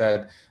intolerance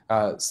that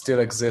still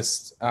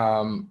exists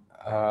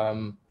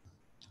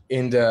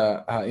in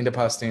the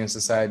Palestinian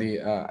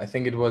society, I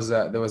think there was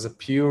a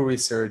Pew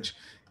research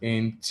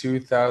in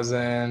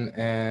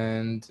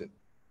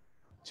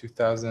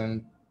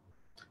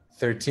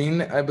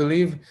 2013, I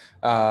believe,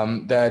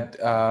 that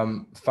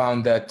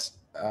found that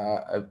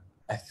I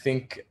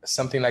think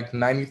something like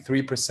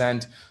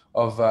 93%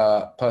 of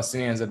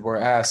Palestinians that were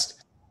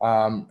asked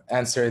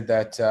answered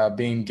that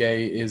being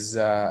gay is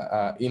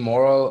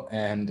immoral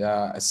and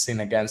a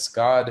sin against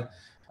God.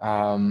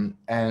 And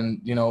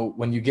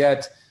when you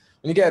get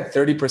 30%,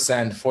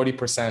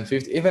 40%,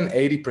 50%, even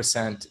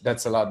 80%,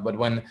 that's a lot. But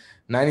when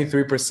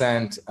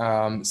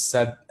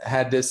 93%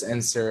 had this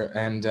answer,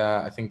 and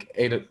I think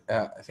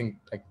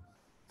like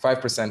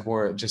 5%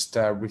 were just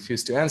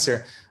refused to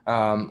answer,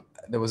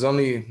 there was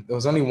only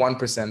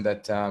 1%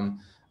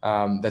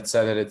 that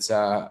said that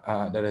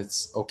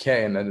it's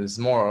okay and that it's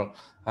moral.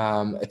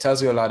 It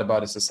tells you a lot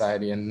about a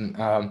society. And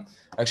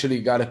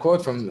actually got a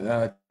quote from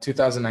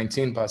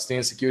 2019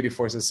 Palestinian Security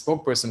Forces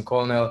spokesperson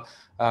Colonel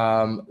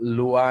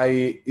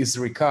Luai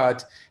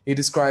Izrikat. He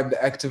described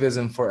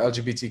activism for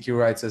LGBTQ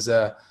rights as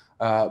a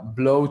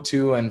blow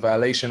to and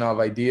violation of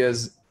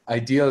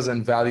ideals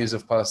and values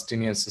of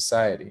Palestinian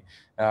society.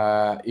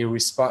 He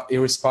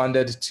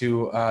responded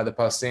to the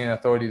Palestinian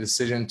Authority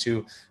decision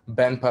to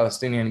ban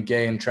Palestinian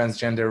gay and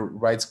transgender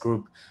rights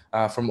group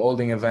from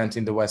holding event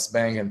in the West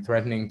Bank and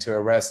threatening to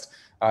arrest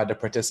the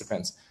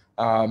participants.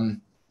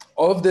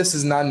 All of this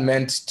is not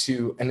meant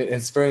to, and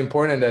it's very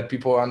important that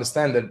people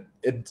understand that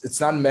it's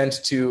not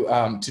meant to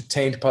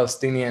taint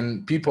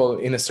Palestinian people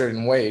in a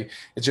certain way.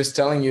 It's just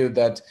telling you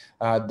that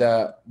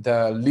the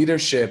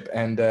leadership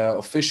and the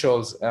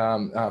officials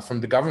from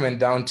the government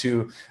down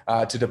to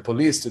the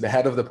police, to the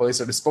head of the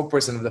police or the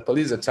spokesperson of the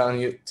police, are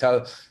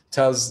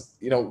tells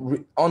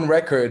on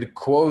record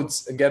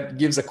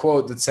gives a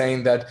quote that's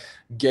saying that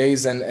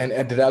gays and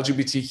that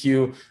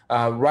LGBTQ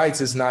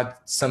rights is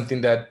not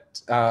something that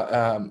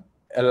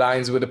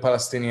aligns with the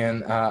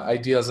Palestinian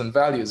ideals and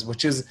values,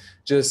 which is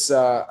just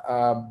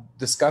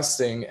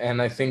disgusting.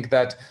 And I think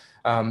that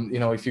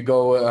if you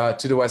go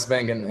to the West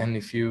Bank and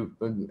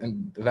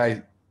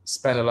I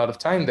spend a lot of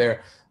time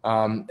there,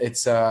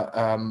 it's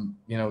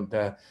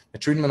the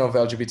treatment of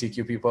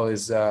LGBTQ people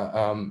is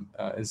done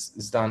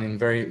in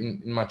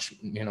much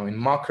in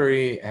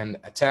mockery and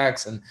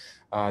attacks, and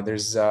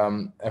there's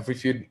every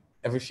few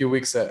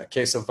weeks a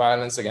case of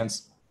violence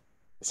against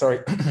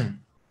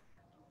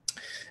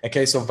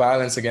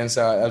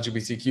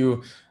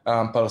LGBTQ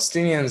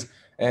Palestinians,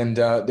 and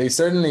they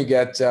certainly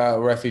get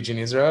refuge in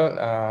Israel.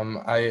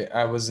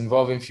 I was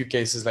involved in a few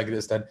cases like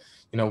this that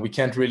we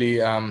can't really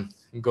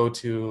go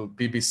to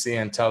BBC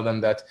and tell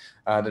them that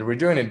that we're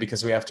doing it,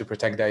 because we have to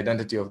protect the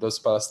identity of those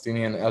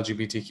Palestinian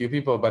LGBTQ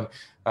people. But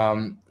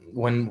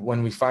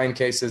when we find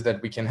cases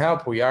that we can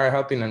help, we are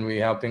helping, and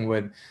we're helping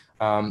with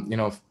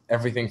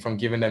everything from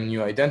giving them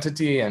new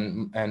identity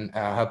and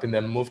helping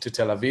them move to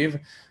Tel Aviv.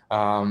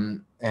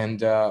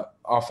 And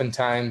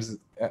oftentimes,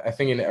 I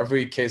think in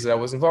every case that I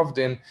was involved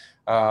in,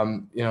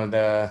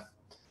 the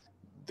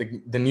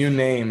new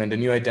name and the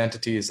new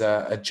identity is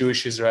a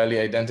Jewish Israeli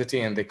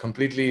identity, and they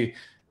completely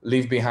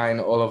leave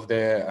behind all of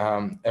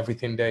the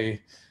everything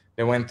they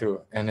went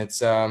through. And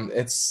it's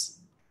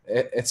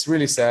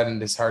really sad and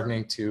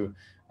disheartening to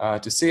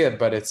see it.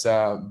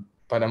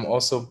 But I'm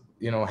also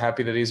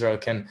happy that Israel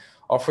can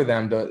offer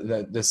them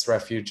this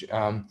refuge.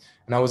 And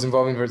I was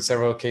involved in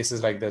several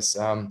cases like this.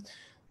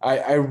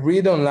 I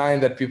read online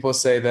that people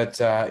say that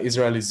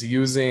Israel is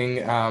using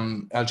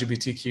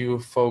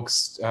LGBTQ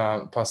folks,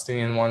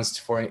 Palestinian ones,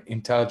 for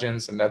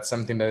intelligence, and that's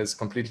something that is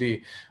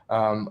completely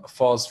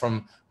false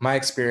from my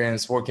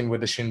experience working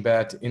with the Shin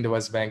Bet in the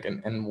West Bank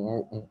and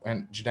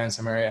Judea and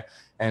Samaria,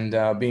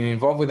 and being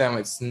involved with them.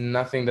 It's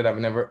nothing that I've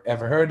never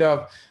ever heard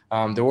of.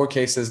 There were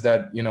cases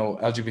that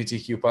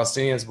LGBTQ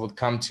Palestinians would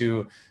come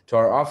to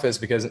our office,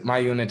 because my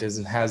unit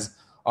has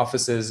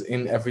offices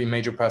in every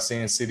major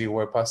Palestinian city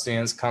where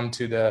Palestinians come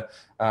to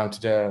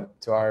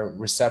our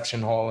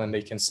reception hall, and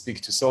they can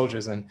speak to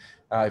soldiers. And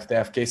if they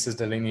have cases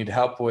that they need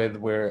help with,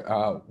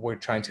 we're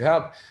trying to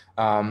help.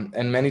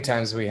 And many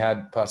times we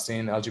had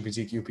Palestinian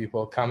LGBTQ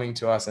people coming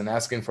to us and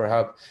asking for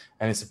help,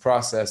 and it's a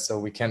process. So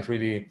we can't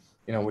really,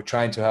 we're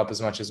trying to help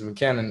as much as we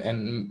can.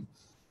 And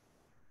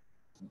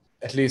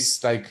at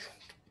least like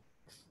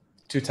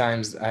 2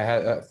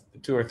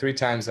 or 3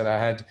 times that I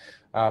had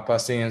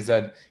Palestinians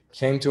that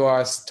came to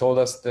us, told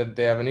us that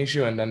they have an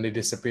issue, and then they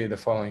disappear the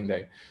following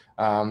day.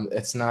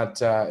 It's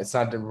not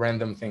a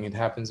random thing. It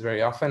happens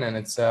very often, and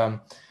it's sad.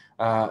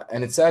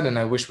 And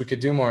I wish we could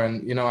do more.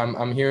 And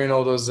I'm hearing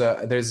all those.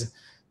 There's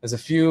a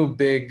few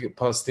big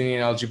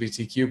Palestinian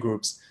LGBTQ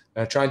groups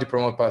that are trying to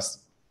promote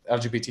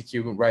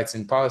LGBTQ rights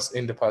in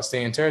the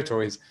Palestinian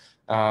territories,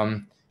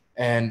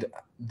 and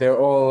they're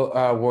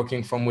all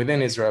working from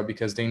within Israel,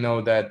 because they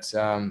know that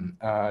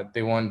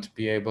they won't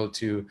be able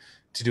to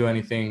do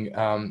anything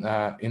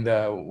in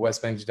the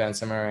West Bank, Judea and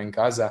Samaria, and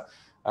Gaza.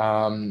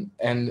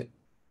 And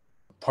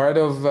part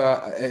of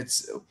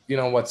it's,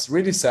 what's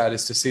really sad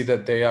is to see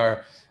that they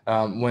are,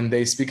 when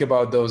they speak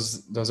about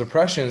those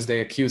oppressions, they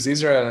accuse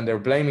Israel, and they're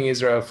blaming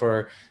Israel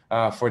for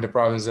the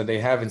problems that they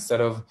have, instead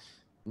of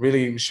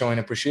really showing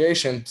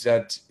appreciation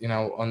that,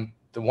 on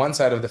the one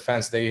side of the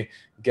fence, they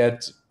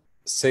get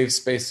safe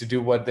space to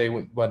do what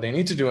they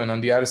need to do, and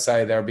on the other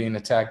side, they're being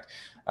attacked.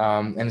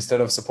 And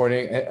instead of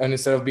supporting, and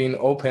instead of being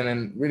open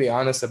and really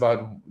honest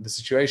about the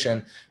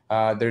situation,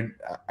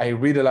 I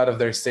read a lot of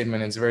their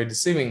statement. It's very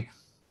deceiving.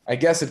 I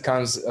guess it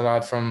comes a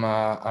lot from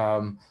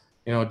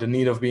the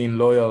need of being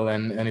loyal,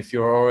 and if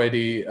you're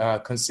already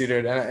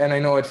considered, and I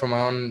know it from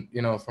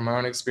my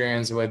own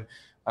experience with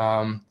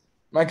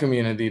my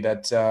community,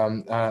 that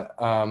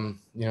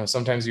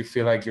sometimes you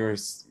feel like you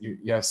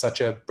have such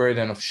a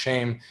burden of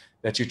shame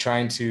that you're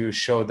trying to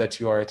show that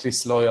you are at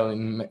least loyal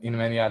in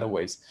many other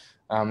ways.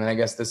 And I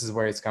guess this is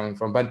where it's coming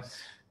from. But,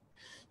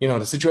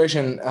 the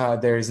situation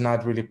there is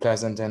not really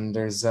pleasant, and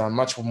there's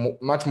much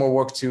more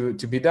work to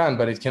be done,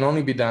 but it can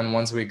only be done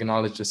once we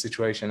acknowledge the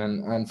situation.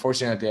 And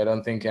unfortunately, I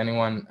don't think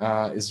anyone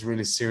is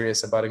really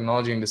serious about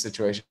acknowledging the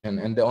situation.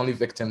 And the only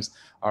victims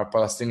are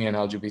Palestinian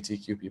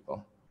LGBTQ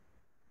people.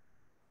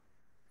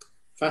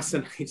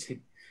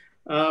 Fascinating.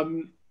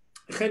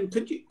 Hen,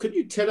 could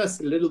you tell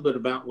us a little bit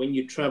about when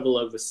you travel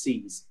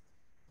overseas?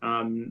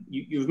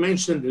 You've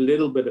mentioned a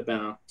little bit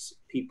about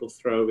people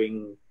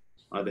throwing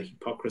either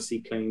hypocrisy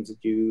claims at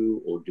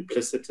you, or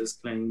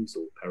duplicitous claims,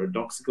 or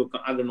paradoxical.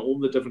 I don't know, all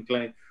the different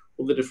claims,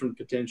 all the different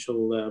potential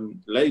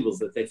labels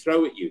that they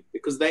throw at you,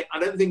 because I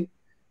don't think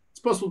it's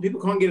possible. People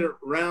can't get it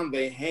around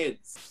their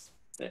heads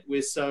that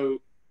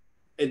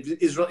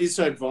Israel is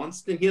so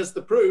advanced, and here's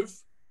the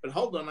proof. But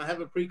hold on, I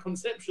have a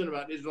preconception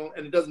about Israel,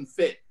 and it doesn't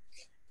fit.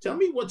 Tell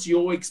me, what's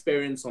your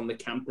experience on the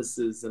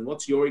campuses, and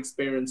what's your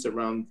experience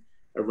around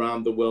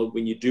the world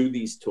when you do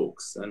these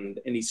talks, and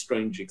any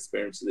strange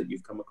experiences that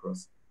you've come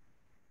across?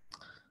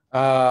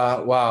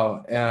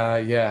 Wow.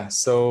 Yeah.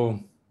 So,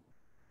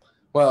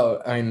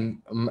 well, I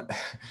mean,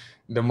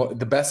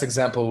 the best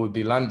example would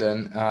be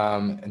London,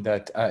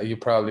 that you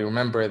probably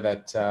remember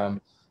that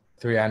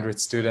 300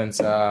 students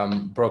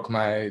broke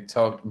my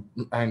talk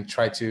and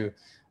tried to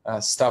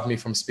stop me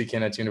from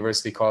speaking at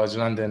University College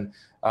London,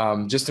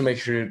 just to make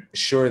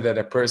sure that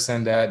a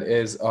person that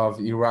is of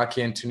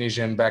Iraqi and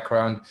Tunisian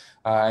background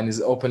and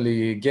is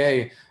openly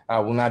gay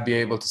will not be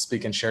able to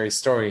speak and share his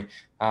story.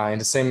 In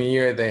the same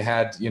year, they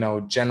had,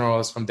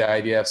 generals from the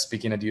IDF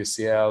speaking at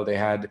UCL. They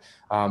had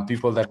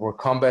people that were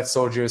combat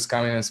soldiers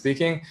coming and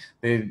speaking.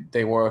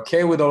 They were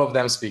okay with all of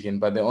them speaking,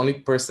 but the only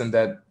person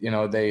that,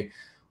 they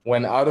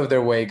went out of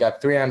their way,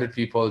 got 300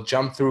 people,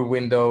 jumped through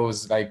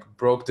windows, like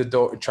broke the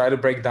door, tried to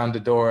break down the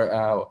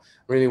door,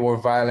 really were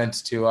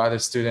violent to other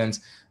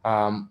students.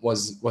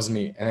 was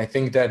me. And I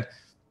think that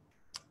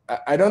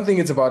I don't think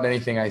it's about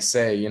anything I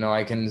say. You know,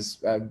 I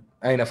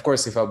mean, of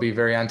course, if I'll be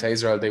very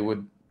anti-Israel, they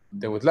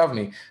would love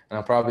me, and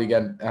I'll probably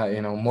get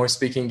you know, more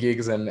speaking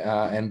gigs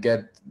and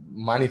get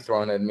money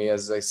thrown at me,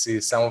 as I see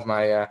some of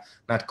my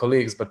not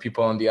colleagues but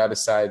people on the other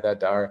side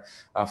that are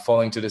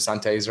falling to this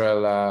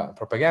anti-Israel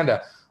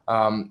propaganda.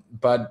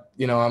 But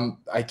you know,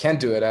 I can't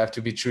do it. I have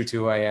to be true to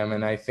who I am,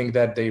 and I think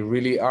that they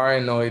really are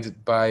annoyed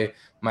by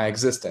my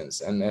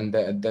existence, and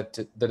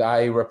that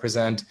I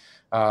represent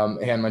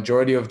a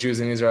majority of Jews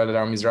in Israel that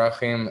are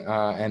Mizrahim,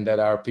 and that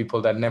are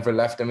people that never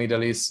left the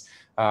Middle East.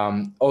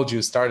 All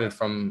Jews started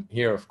from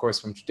here, of course,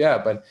 from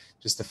Judea, but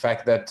just the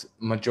fact that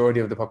majority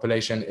of the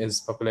population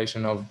is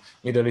population of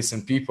Middle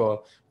Eastern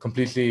people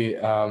completely,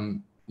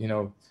 you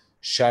know,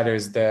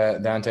 shatters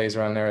the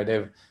anti-Israel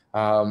narrative.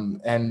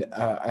 And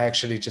I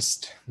actually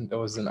there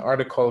was an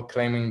article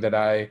claiming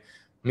that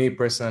me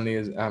personally,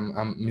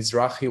 I'm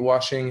Mizrahi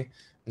washing.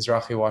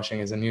 Mizrahi washing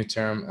is a new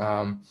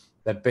term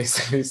that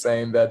basically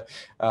saying that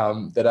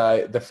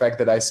the fact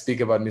that I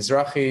speak about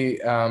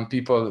Mizrahi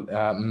people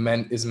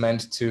is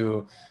meant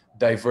to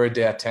divert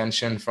the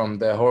attention from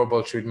the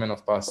horrible treatment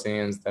of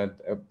Palestinians that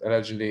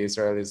allegedly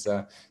Israel is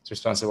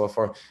responsible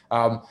for.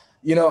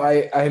 You know,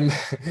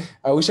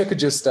 I wish I could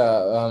just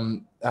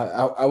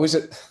I wish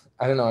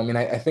I don't know. I mean,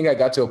 I think I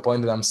got to a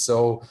point that I'm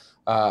so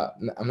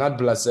I'm not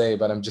blasé,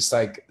 but I'm just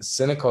like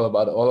cynical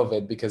about all of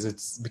it because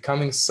it's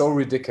becoming so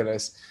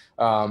ridiculous.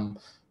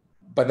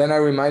 But then I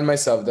remind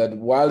myself that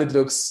while it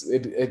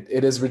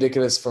is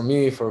ridiculous for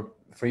me, for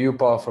you,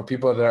 Paul, for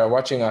people that are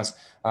watching us,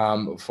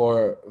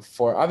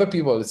 for other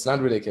people, it's not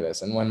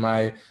ridiculous. And when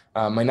my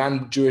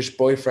non-Jewish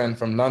boyfriend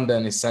from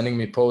London is sending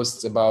me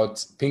posts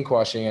about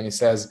pinkwashing, and he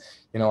says,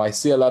 you know, I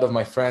see a lot of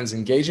my friends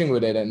engaging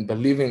with it and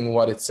believing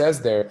what it says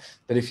there,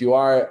 that if you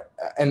are,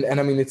 and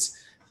I mean, it's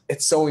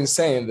so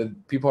insane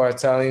that people are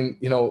telling,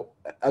 you know,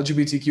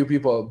 LGBTQ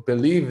people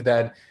believe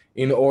that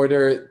in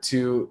order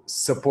to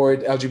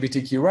support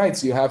LGBTQ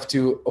rights, you have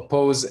to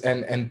oppose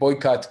and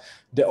boycott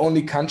the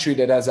only country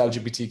that has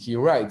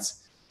LGBTQ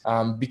rights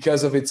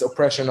because of its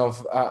oppression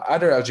of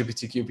other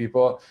LGBTQ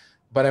people.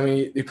 But I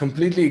mean, you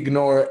completely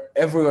ignore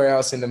everywhere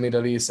else in the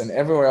Middle East and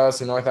everywhere else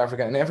in North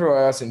Africa and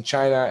everywhere else in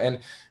China. And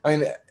I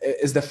mean,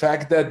 is the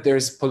fact that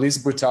there's police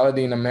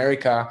brutality in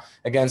America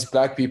against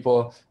Black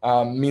people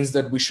means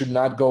that we should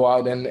not go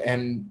out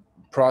and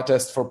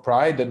protest for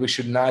pride, that we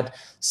should not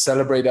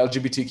celebrate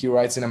LGBTQ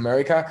rights in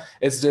America.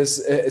 It's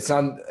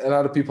not a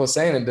lot of people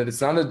saying it, that it's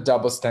not a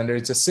double standard,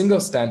 it's a single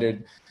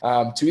standard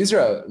to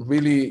Israel,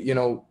 really, you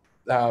know,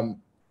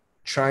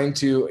 trying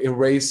to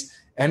erase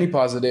any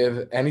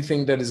positive,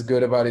 anything that is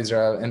good about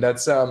Israel. And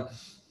that's,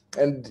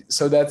 and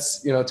so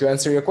that's, you know, to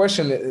answer your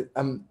question,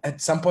 at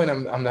some point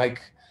I'm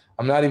like,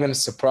 I'm not even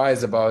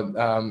surprised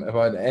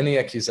about any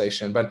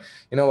accusation, but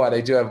you know what,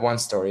 I do have one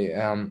story.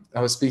 I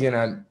was speaking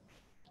at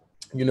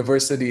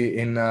university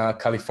in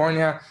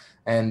California,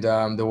 and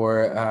there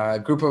were a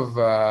group of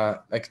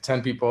like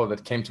 10 people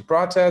that came to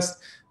protest,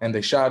 and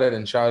they shouted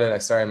and shouted. I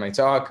started my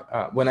talk.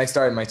 When I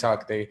started my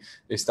talk, they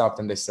stopped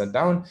and they sat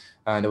down.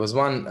 There was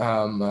one,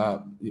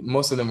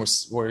 most of them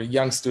were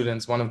young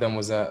students. One of them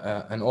was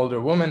an older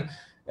woman,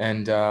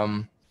 and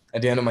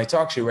at the end of my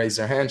talk, she raised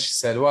her hand. She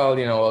said, well,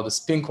 you know, all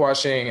this pink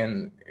washing,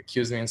 and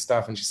accused me and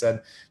stuff. And she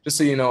said, just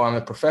so you know, I'm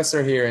a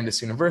professor here in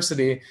this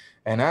university,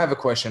 and I have a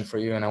question for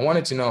you. And I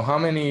wanted to know how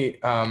many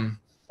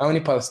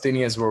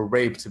Palestinians were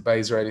raped by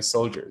Israeli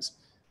soldiers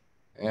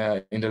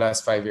in the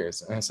last 5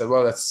 years. And I said,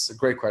 well, that's a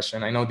great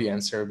question. I know the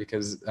answer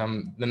because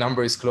the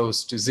number is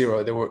close to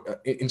zero. There were,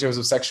 in terms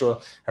of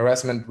sexual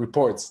harassment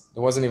reports,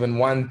 there wasn't even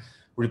one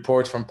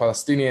report from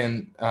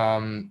Palestinian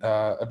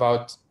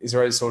about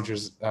Israeli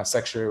soldiers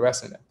sexually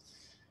harassing them.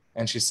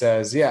 And she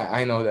says, yeah,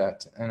 I know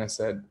that. And I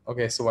said,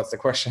 okay, so what's the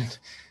question?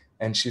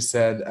 And she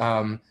said,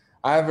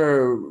 I have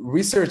a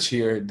research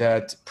here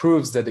that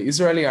proves that the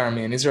Israeli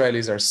army and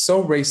Israelis are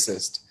so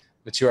racist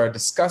that you are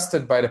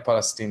disgusted by the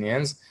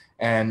Palestinians.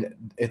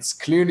 And it's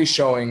clearly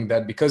showing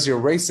that because you're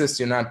racist,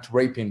 you're not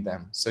raping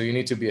them. So you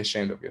need to be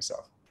ashamed of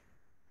yourself.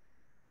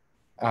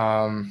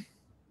 I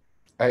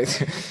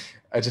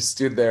just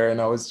stood there and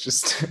I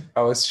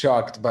was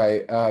shocked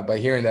by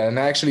hearing that. And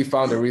I actually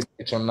found a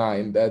research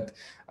online that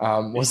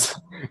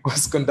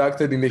was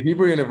conducted in the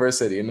Hebrew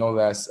University, no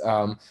less,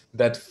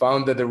 that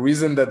found that the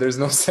reason that there's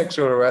no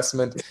sexual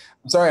harassment,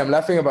 I'm sorry, I'm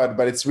laughing about it,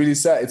 but it's really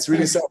sad. It's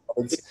really sad.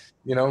 It's,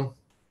 you know,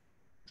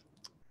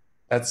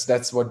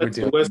 that's what we're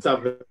doing.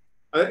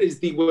 It's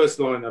the worst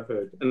line I've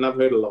heard, and I've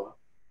heard a lot.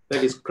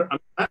 That is,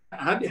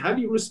 how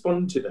do you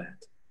respond to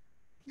that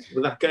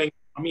without going?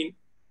 I mean,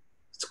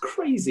 it's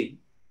crazy.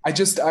 I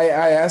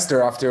asked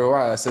her after a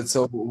while. I said,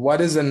 so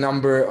what is the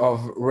number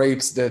of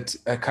rapes that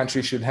a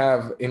country should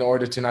have in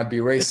order to not be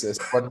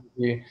racist? What would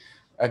be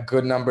a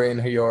good number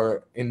in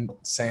your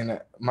insane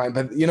mind?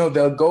 But you know,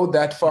 they'll go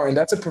that far, and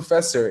that's a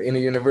professor in a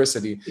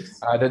university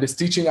that is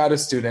teaching other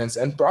students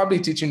and probably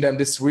teaching them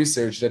this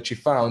research that she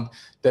found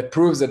that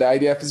proves that the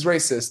IDF is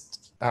racist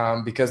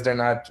because they're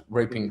not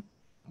raping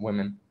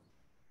women.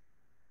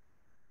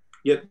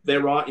 Yet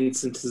there are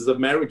instances of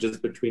marriages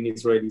between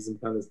Israelis and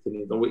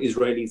Palestinians, or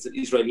Israelis and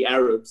Israeli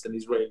Arabs and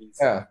Israelis.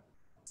 Yeah.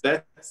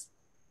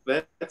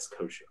 That's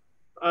kosher,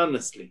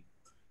 honestly.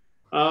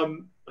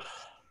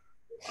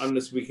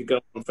 Unless we could go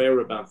on fair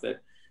about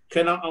that.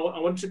 I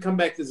want to come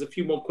back. There's a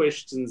few more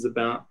questions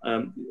about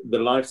the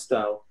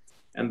lifestyle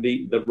and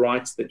the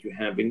rights that you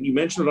have. And you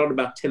mentioned a lot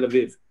about Tel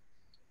Aviv,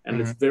 and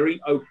it's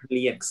very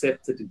openly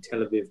accepted in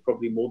Tel Aviv,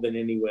 probably more than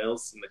anywhere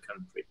else in the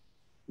country.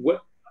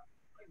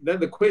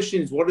 The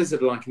question is, what is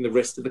it like in the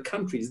rest of the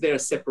country? Is there a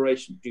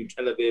separation between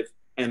Tel Aviv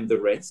and the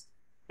rest?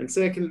 And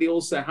secondly,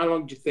 also, how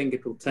long do you think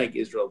it will take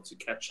Israel to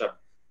catch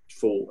up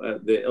for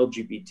the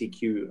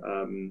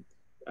LGBTQ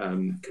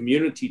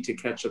community to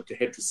catch up to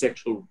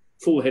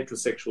full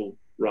heterosexual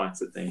rights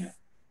that they have?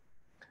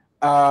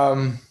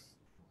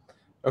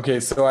 Okay,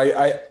 so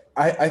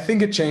I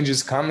think a change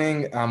is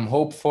coming. I'm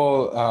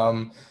hopeful.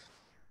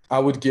 I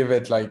would give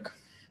it like,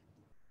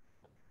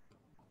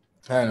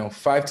 I don't know,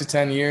 5 to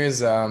 10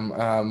 years.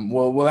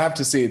 We'll have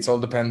to see. It's all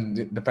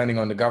depending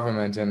on the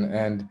government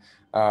and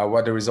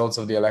what the results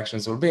of the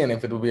elections will be and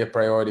if it will be a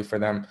priority for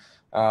them.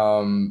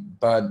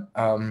 But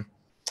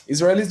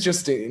Israelis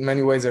just in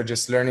many ways are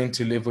just learning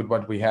to live with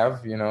what we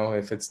have, you know,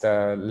 if it's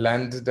the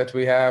land that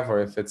we have or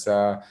if it's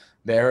the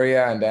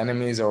area and the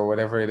enemies or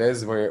whatever it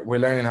is, we're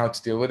learning how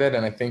to deal with it.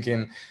 And I think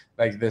in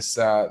like this,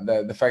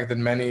 the fact that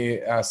many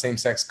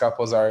same-sex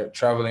couples are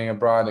traveling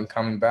abroad and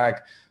coming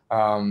back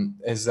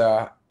is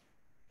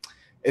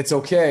it's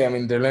okay. I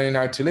mean, they're learning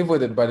how to live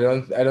with it, but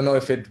I don't know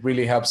if it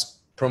really helps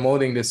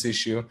promoting this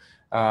issue.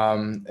 So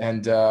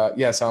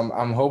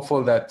I'm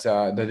hopeful that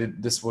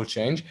this will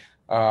change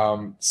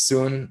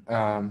soon.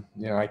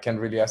 You know, I can't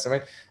really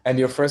estimate. And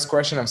your first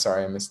question, I'm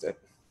sorry, I missed it.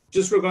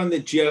 Just regarding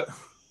the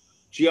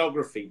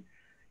geography,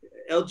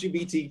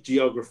 LGBT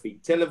geography.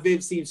 Tel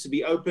Aviv seems to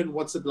be open.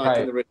 What's it like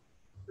in the rest?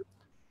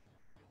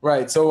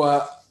 Right. So,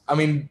 I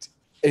mean,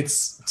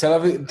 it's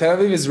Tel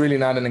Aviv is really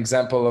not an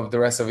example of the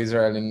rest of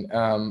Israel in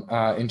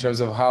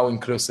terms of how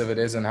inclusive it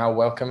is and how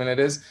welcoming it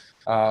is.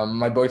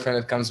 My boyfriend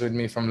that comes with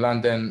me from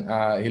London,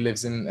 he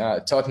lives in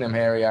Tottenham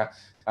area,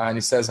 and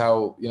he says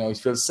how, you know, he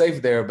feels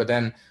safe there. But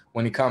then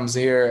when he comes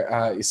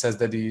here, he says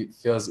that he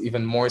feels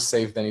even more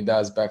safe than he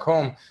does back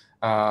home.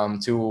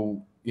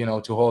 To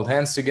hold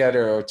hands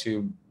together or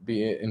to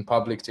be in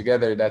public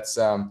together, that's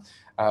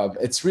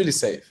it's really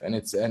safe, and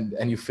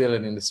you feel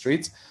it in the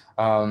streets.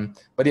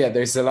 But yeah,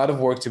 there's a lot of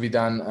work to be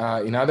done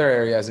in other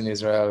areas in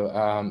Israel.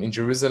 In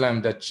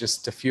Jerusalem, that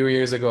just a few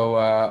years ago,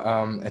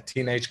 a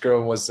teenage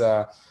girl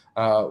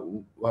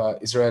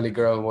Israeli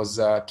girl was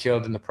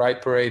killed in the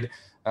Pride Parade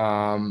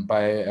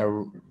by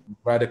a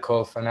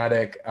radical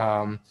fanatic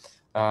person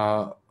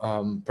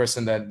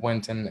that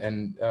went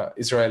and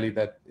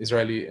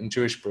Israeli and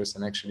Jewish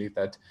person actually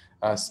that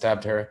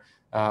stabbed her.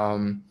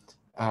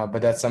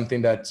 But that's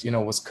something that, you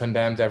know, was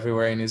condemned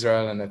everywhere in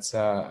Israel, and it's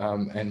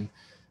and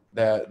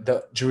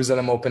the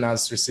Jerusalem Open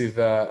House received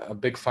a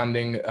big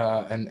funding,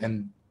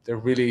 and they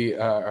really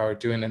are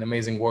doing an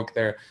amazing work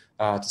there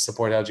to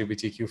support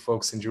LGBTQ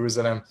folks in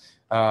Jerusalem.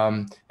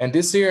 And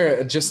this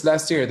year, just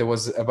last year, there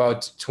was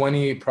about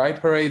 20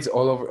 pride parades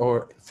all over,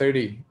 or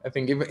 30, I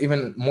think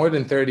even more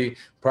than 30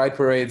 pride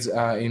parades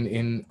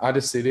in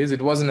other cities.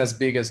 It wasn't as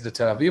big as the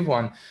Tel Aviv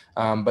one,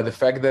 but the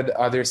fact that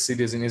other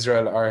cities in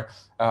Israel are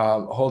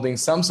holding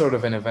some sort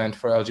of an event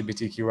for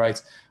LGBTQ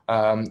rights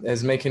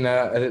is making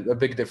a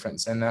big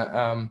difference. And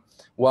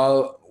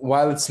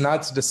while it's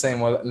not the same,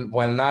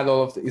 while not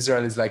all of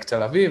Israel is like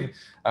Tel Aviv,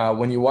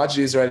 when you watch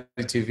the Israeli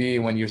TV,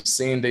 when you're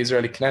seeing the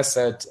Israeli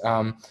Knesset,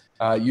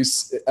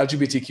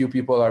 LGBTQ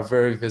people are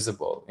very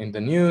visible in the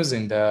news,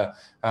 in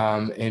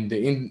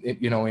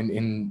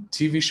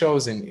TV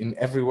shows, in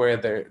everywhere.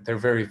 They're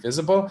very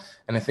visible,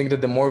 and I think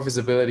that the more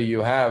visibility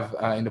you have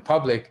in the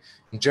public,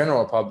 in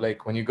general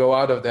public, when you go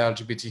out of the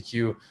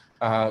LGBTQ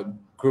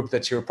group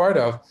that you're part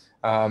of,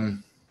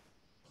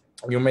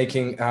 you're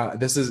making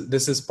this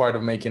is part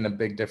of making a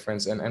big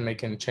difference and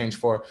making a change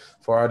for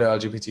other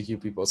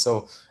LGBTQ people.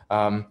 So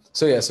Tel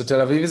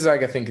Aviv is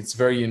like, I think it's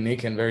very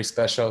unique and very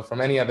special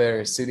from any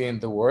other city in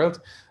the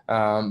world,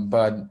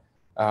 but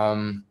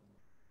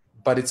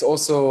it's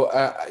also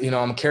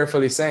I'm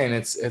carefully saying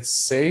it's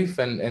safe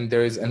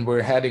and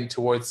we're heading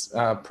towards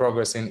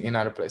progress in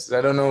other places.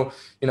 I don't know,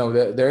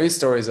 there is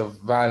stories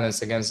of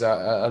violence against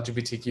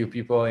LGBTQ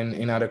people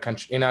in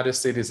other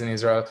cities in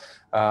Israel,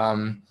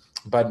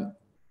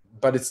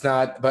 but it's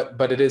not,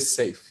 but it is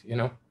safe,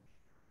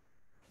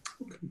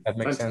 That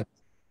makes sense.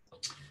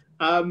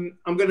 I'm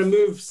going to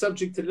move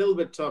subject a little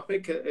bit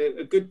topic.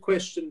 A good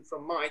question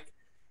from Mike.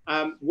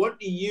 What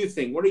do you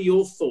think? What are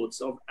your thoughts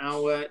of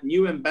our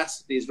new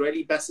ambassador, Israeli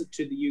ambassador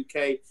to the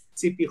UK,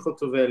 Tzipi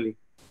Chotovely?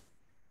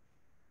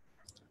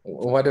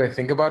 What do I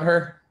think about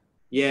her?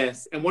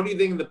 Yes. And what do you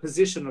think of the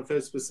position of her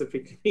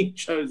specifically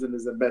chosen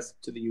as ambassador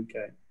to the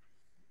UK?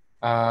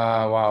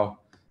 Wow.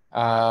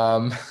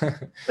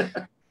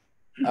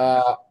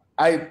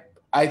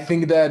 I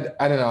think that,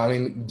 I don't know, I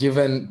mean,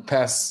 given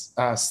past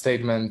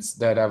statements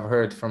that I've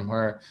heard from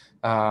her,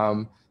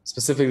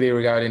 specifically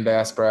regarding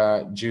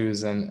diaspora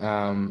Jews and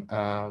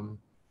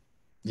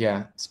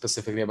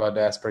specifically about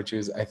diaspora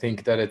Jews. I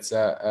think that it's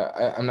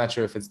I'm not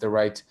sure if it's the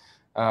right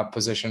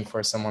position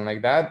for someone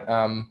like that.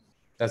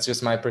 That's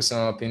just my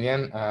personal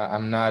opinion.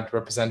 I'm not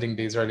representing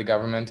the Israeli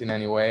government in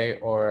any way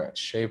or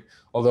shape.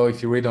 Although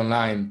if you read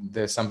online,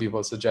 there's some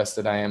people suggest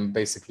that I am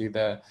basically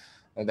the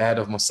head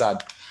of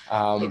Mossad.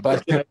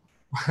 But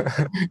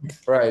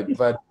right.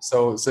 But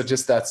so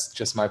just that's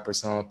just my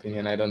personal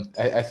opinion.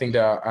 I think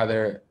there are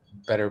other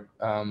better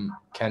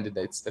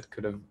candidates that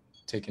could have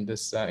taken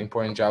this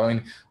important job. I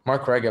mean,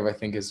 Mark Regev, I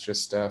think, is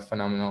just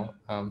phenomenal,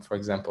 for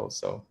example.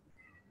 So.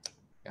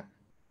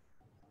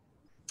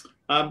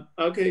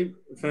 Okay,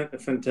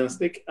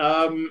 fantastic.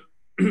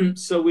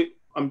 So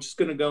I'm just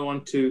going to go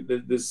on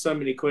to, there's so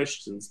many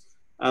questions.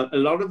 A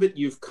lot of it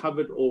you've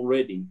covered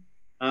already.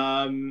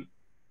 Some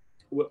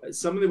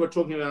of them were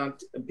talking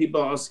about,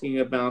 people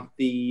asking about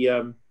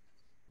the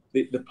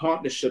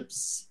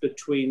partnerships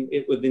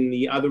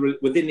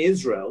within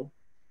Israel.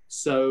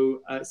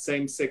 So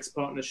same-sex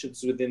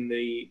partnerships within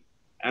the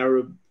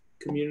Arab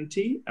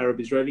community, Arab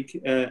Israeli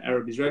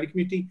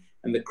community,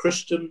 and the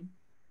Christian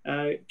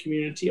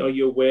community. Are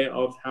you aware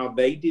of how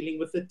they're dealing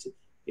with it?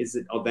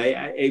 Are they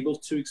able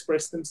to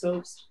express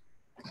themselves?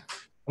 I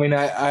mean,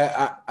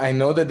 I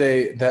know that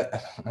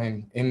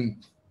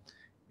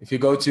if you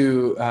go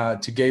to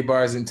gay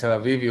bars in Tel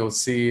Aviv, you'll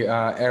see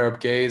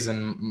Arab gays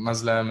and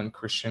Muslim and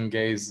Christian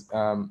gays,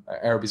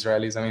 Arab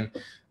Israelis. I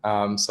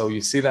mean, so you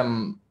see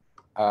them.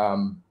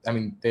 I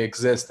mean, they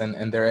exist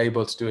and they're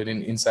able to do it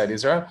inside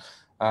Israel.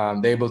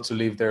 They're able to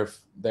live their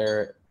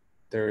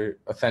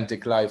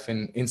authentic life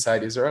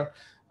inside Israel.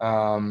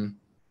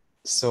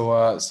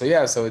 So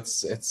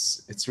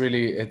it's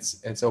really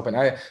open.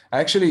 I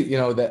actually,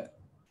 that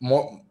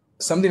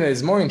something that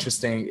is more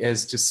interesting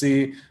is to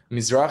see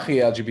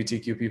Mizrahi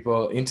LGBTQ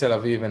people in Tel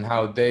Aviv and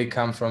how they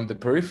come from the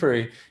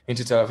periphery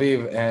into Tel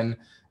Aviv and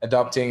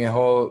adopting a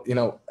whole,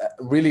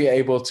 really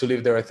able to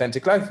live their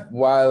authentic life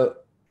while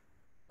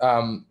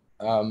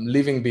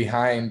leaving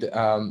behind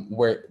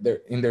where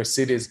they're in their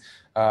cities.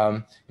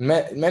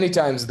 Many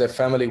times the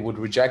family would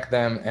reject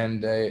them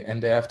and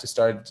they have to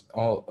start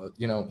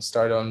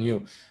on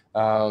new.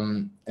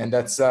 And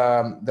that's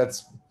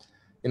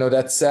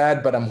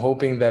sad, but I'm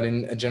hoping that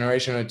in a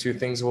generation or two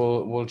things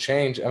will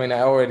change. I mean,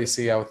 I already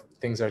see how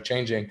things are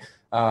changing.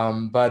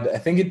 But I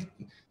think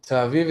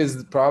Tel Aviv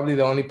is probably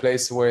the only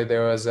place where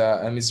there was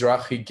a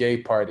Mizrahi gay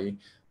party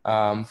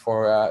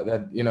for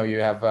that. You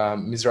have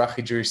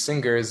Mizrahi Jewish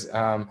singers.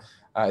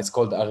 It's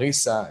called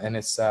Arisa, and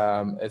it's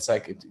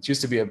like it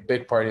used to be a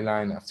big party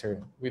line.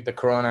 After with the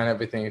Corona and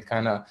everything, it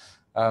kind of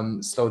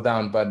slowed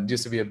down. But it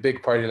used to be a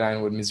big party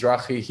line with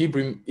Mizrahi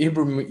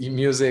Hebrew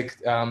music,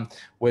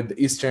 with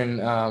Eastern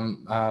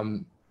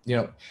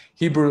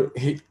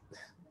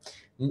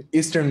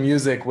Eastern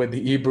music with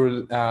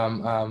Hebrew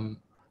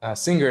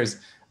singers,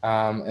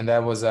 and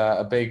that was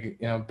a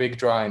big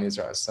draw in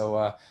Israel.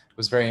 So it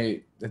was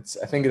very.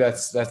 I think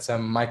that's a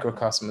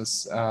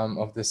microcosmos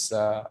of this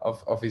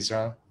of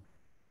Israel.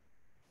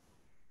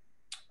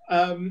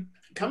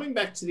 Coming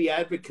back to the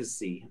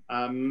advocacy,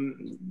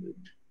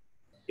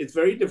 it's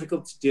very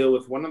difficult to deal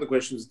with. One of the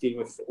questions dealing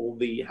with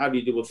how do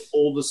you deal with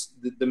all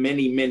the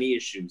many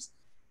issues?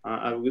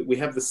 We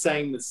have the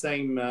same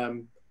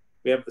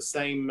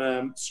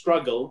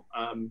struggle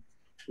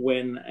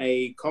when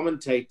a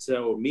commentator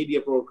or media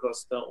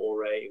broadcaster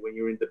or when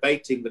you're in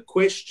debating, the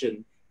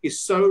question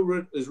is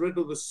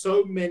riddled with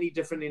so many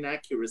different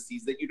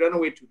inaccuracies that you don't know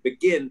where to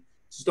begin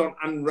to start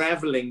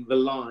unraveling the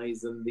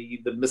lies and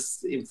the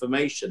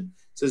misinformation.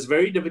 So it's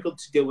very difficult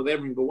to deal with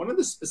everything. But one of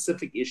the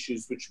specific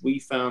issues which we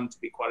found to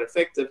be quite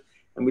effective,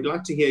 and we'd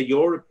like to hear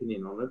your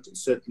opinion on it,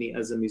 certainly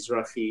as a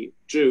Mizrahi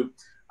Jew,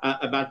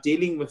 about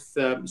dealing with,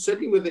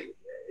 certainly with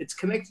it's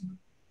connected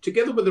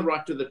together with the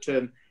right to the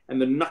term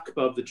and the Nakba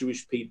of the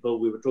Jewish people.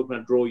 We were talking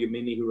about Dror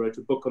Yemini, who wrote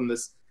a book on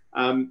this.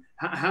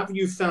 Have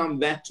you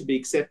found that to be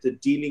accepted,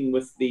 dealing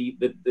with the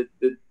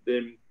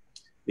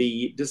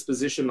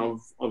disposition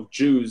of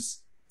Jews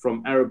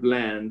from Arab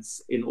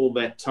lands in all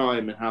that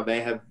time and how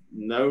they have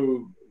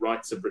no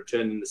rights of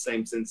return in the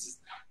same sense as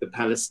the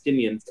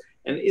Palestinians?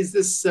 And is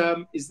this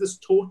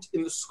taught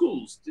in the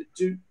schools?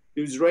 Do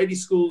Israeli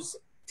schools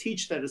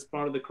teach that as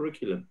part of the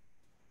curriculum?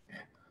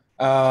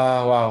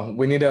 Wow,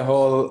 we need a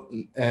whole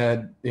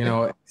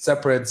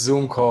separate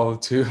Zoom call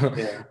to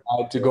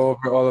go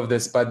over all of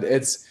this. But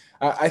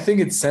I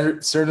think it's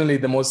certainly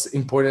the most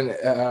important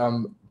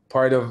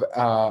part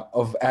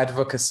of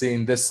advocacy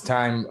in this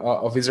time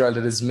of Israel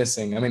that is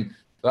missing. I mean,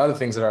 a lot of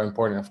things that are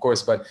important, of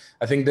course, but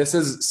I think this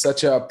is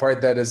such a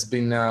part that has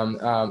been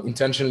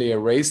intentionally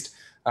erased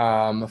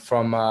from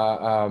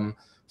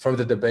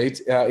the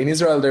debate. In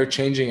Israel, they're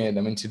changing it.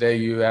 I mean, today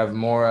you have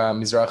more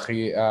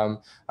Mizrahi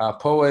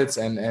poets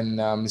and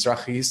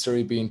Mizrahi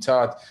history being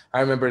taught.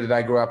 I remember that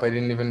I grew up,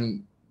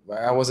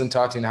 I wasn't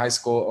taught in high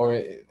school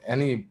or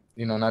any,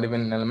 not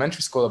even in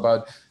elementary school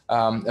about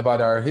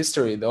our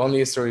history. The only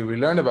history we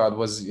learned about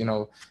was,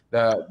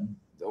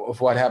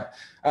 what happened.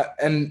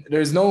 And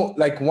there's no,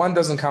 like, one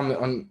doesn't come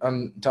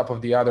on top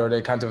of the other, or the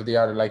account of the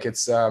other. Like,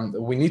 it's,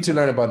 we need to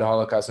learn about the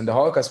Holocaust, and the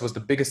Holocaust was the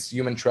biggest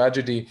human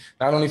tragedy,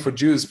 not only for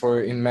Jews,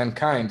 in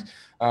mankind.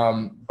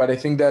 But I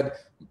think that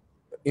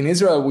in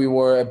Israel,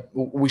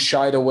 we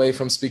shied away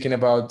from speaking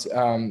about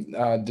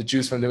the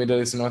Jews from the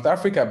Middle East and North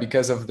Africa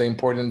because of the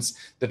importance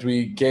that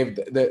we gave,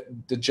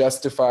 the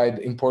justified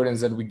importance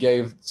that we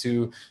gave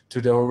to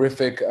the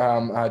horrific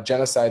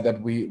genocide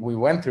that we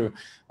went through.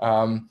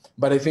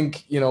 But I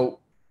think,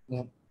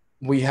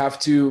 we have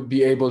to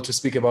be able to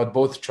speak about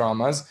both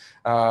traumas.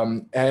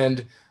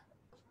 And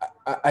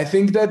I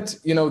think that,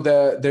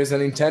 there's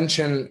an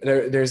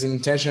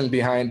intention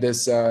behind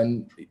this,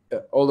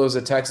 all those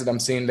attacks that I'm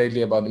seeing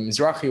lately about the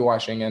Mizrahi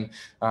washing, and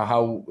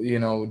how,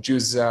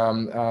 Jews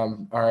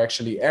are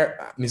actually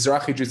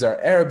Mizrahi Jews are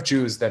Arab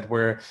Jews that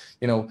were,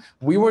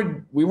 we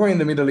were in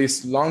the Middle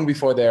East long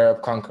before the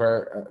Arab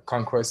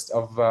conquest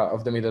of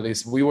the Middle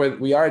East.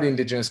 We are the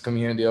indigenous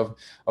community of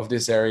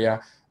this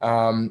area.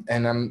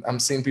 And I'm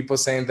seeing people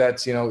saying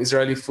that,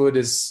 Israeli food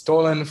is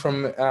stolen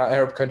from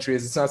Arab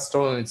countries. It's not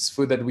stolen. It's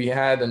food that we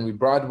had and we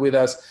brought with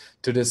us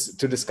to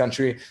this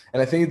country.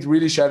 And I think it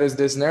really shatters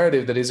this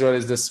narrative that Israel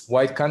is this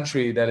white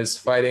country that is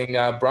fighting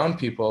brown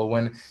people.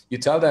 When you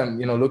tell them,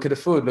 look at the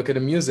food, look at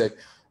the music.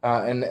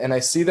 And I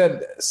see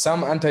that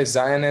some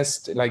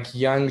anti-Zionist, like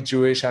young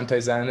Jewish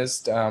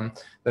anti-Zionist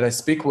that I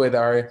speak with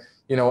are,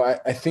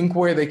 I think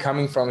where they're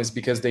coming from is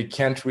because they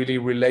can't really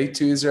relate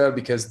to Israel,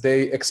 because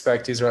they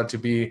expect Israel to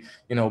be,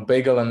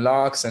 Bagel and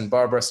Lox and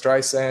Barbara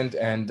Streisand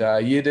and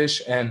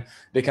Yiddish. And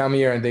they come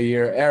here and they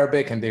hear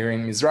Arabic and they're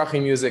hearing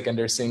Mizrahi music and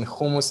they're seeing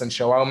hummus and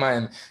shawarma.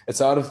 And it's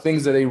a lot of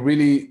things that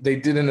they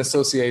didn't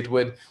associate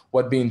with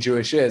what being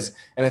Jewish is.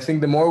 And I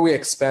think the more we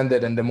expand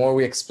it and the more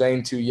we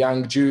explain to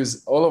young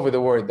Jews all over the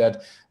world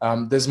that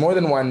there's more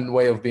than one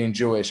way of being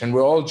Jewish, and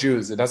we're all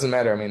Jews. It doesn't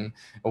matter. I mean,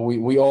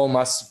 we all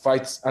must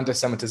fight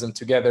anti-Semitism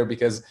together,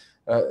 because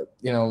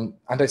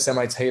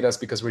anti-Semites hate us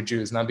because we're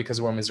Jews, not because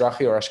we're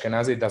Mizrahi or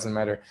Ashkenazi. It doesn't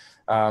matter.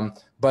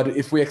 But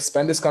if we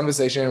expand this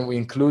conversation and we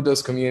include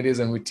those communities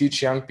and we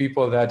teach young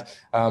people that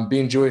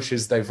being Jewish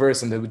is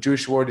diverse and the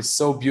Jewish world is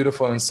so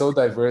beautiful and so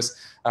diverse,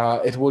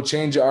 it will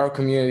change our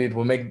community. It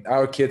will make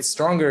our kids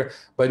stronger,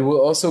 but it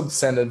will also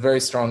send a very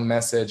strong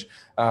message.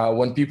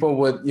 When people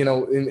would,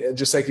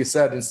 just like you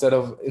said, instead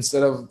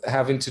of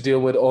having to deal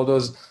with all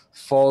those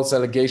false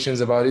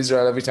allegations about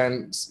Israel every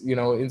time,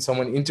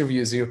 someone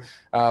interviews you,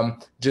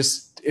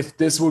 just if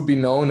this would be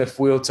known, if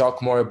we'll talk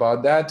more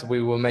about that,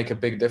 we will make a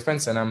big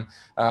difference. And I'm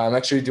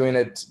actually doing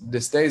it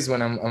these days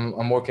when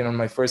I'm working on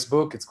my first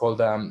book. It's called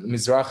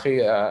Mizrahi,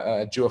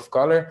 a Jew of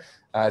Color.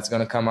 It's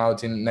going to come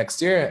out in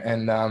next year,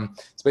 and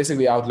it's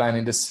basically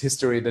outlining this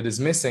history that is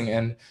missing,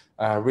 and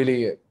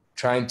really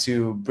trying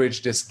to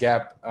bridge this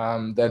gap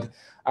that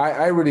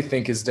I really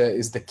think is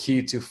the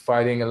key to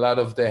fighting a lot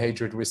of the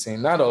hatred we're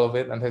seeing. Not all of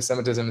it.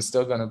 Anti-Semitism is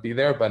still going to be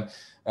there, but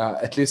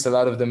at least a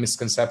lot of the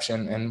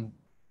misconception, and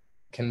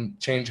can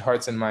change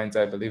hearts and minds,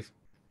 I believe.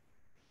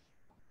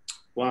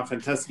 Wow,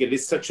 fantastic. It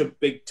is such a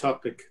big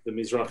topic, the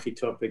Mizrahi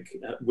topic,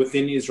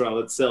 within Israel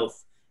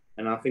itself.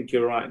 And I think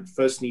you're right. It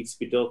first needs to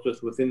be dealt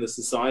with within the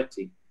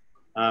society.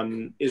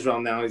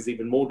 Israel now is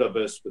even more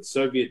diverse, with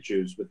Soviet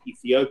Jews, with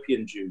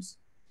Ethiopian Jews,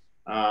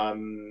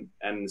 and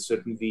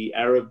certainly the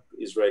Arab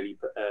Israeli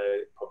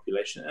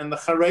population and the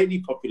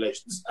Haredi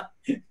populations.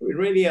 We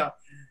really are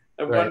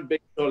one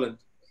big Holland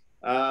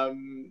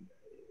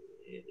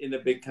in a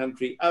big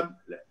country.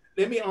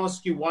 Let me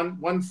ask you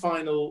one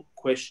final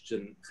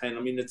question, Hen.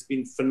 I mean, it's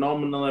been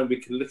phenomenal, and we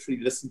can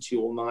literally listen to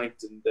you all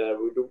night, and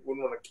we wouldn't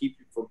want to keep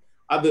you from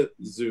other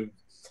Zoom.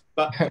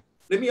 But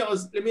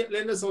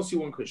let us ask you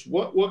one question.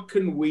 What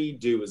can we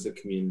do as a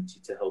community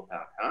to help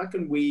out? How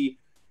can we,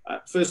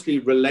 firstly,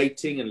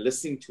 relating and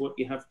listening to what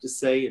you have to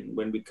say, and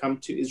when we come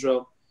to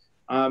Israel,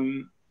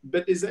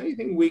 but is there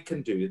anything we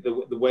can do,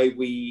 the way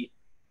we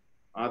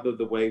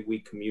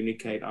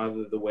communicate,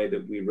 either the way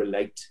that we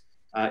relate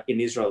in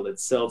Israel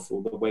itself,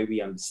 or the way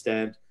we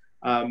understand,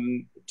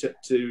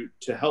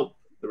 to help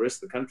the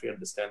rest of the country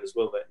understand as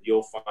well that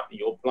your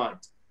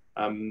plight?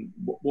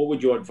 What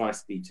would your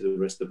advice be to the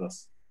rest of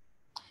us?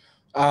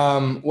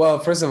 Well,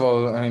 first of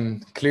all,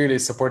 clearly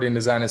supporting the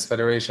Zionist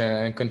Federation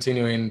and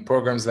continuing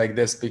programs like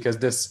this, because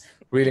this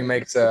really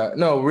makes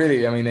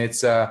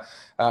it's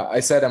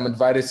I said I'm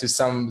invited to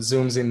some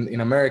Zooms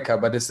in America,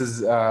 but this is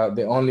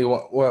the only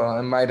one. Well,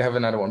 I might have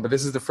another one, but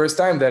this is the first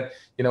time that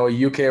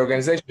a UK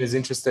organization is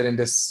interested in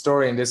this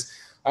story, and this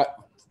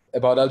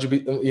about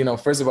LGBT,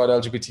 first about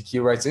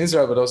LGBTQ rights in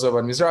Israel, but also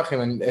about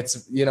Mizrahim. And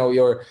it's,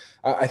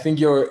 I think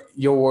your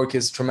work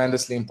is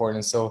tremendously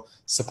important. So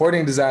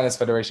supporting the Zionist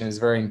Federation is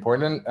very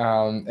important.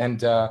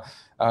 And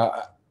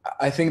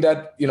I think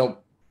that,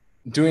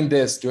 doing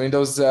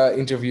those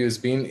interviews,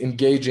 being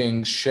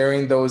engaging,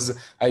 sharing those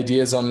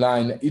ideas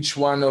online, each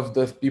one of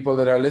the people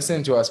that are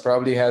listening to us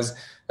probably has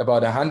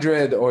about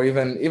 100 or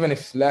even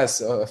if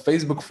less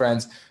Facebook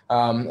friends,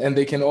 and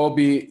they can all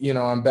be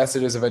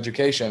ambassadors of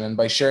education. And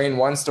by sharing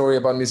one story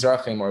about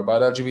Mizrahim or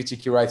about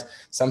LGBTQ rights,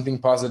 something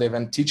positive,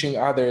 and teaching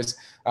others,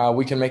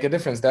 we can make a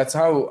difference. That's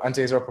how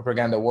anti-Israel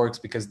propaganda works,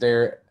 because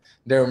they're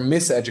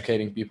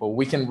miseducating people.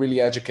 We can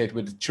really educate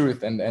with the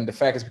truth and the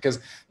facts, because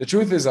the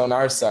truth is on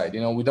our side.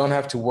 You know, we don't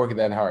have to work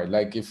that hard.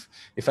 Like if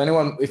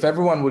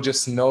everyone would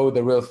just know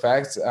the real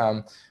facts,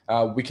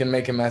 we can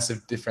make a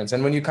massive difference.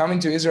 And when you come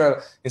into Israel,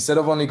 instead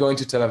of only going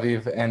to Tel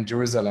Aviv and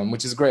Jerusalem,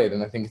 which is great,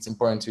 and I think it's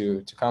important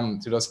to come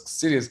to those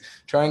cities,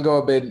 try and go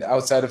a bit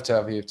outside of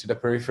Tel Aviv, to the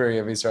periphery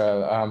of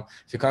Israel.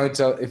 If you come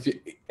to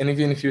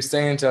even if you're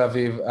staying in Tel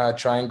Aviv,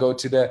 try and go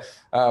to the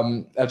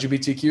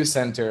LGBTQ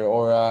center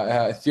or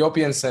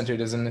Ethiopian center.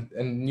 There's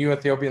a new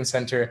Ethiopian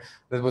center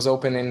that was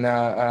open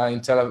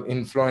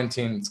in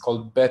Florentine. It's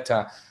called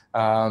Beta.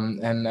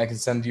 And I can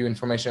send you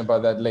information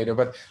about that later.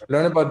 But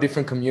learn about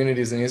different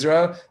communities in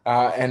Israel,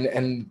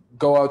 and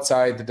go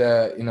outside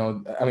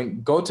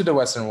go to the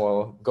Western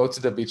Wall, go to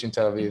the beach in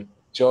Tel Aviv,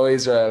 enjoy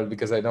Israel,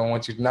 because I don't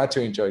want you not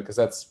to enjoy it, because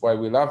that's why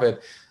we love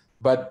it.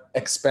 But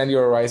expand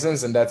your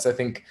horizons, and that's, I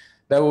think,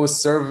 that will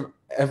serve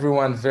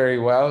everyone very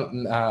well.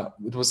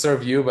 It will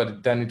serve you,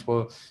 but then it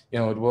will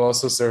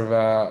also serve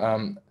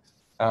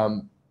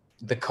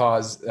the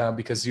cause,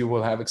 because you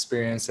will have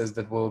experiences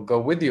that will go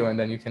with you, and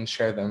then you can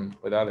share them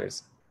with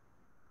others.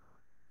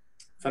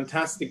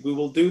 Fantastic. We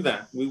will do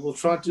that. We will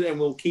try to, and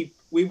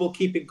we will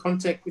keep in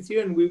contact with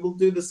you, and we will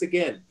do this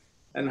again.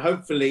 And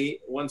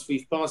hopefully, once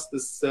we've passed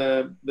this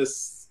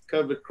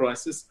COVID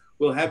crisis,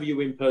 we'll have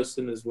you in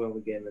person as well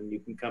again, and you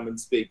can come and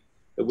speak.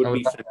 It would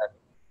be fantastic.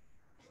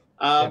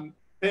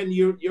 Hen,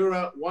 you're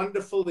a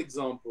wonderful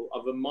example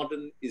of a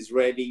modern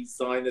Israeli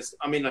Zionist.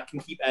 I mean, I can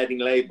keep adding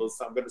labels,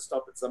 so I'm going to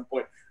stop at some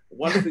point.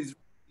 One of these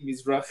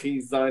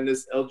Mizrahi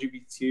Zionist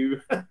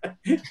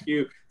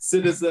LGBTQ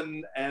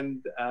citizen,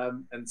 and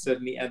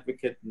certainly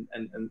advocate,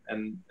 and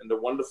a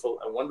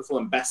wonderful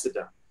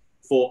ambassador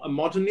for a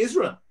modern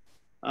Israel.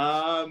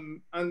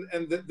 And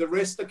the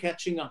rest are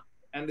catching up,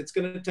 and it's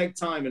going to take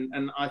time.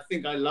 And I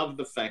think I love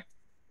the fact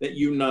that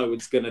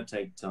it's going to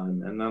take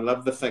time, and I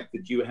love the fact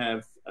that you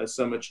have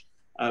so much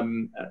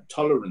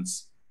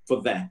tolerance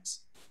for that.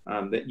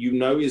 That you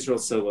know Israel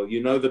so well,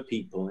 you know the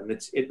people, and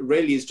it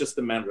really is just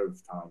a matter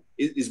of time,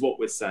 is what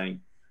we're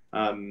saying.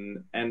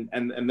 And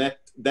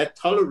that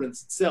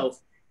tolerance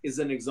itself is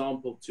an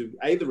example to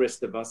the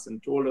rest of us,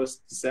 and to all of us,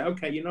 to say,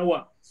 okay, you know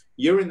what,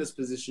 you're in this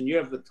position, you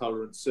have the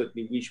tolerance,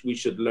 certainly we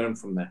should learn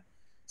from that.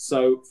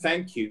 So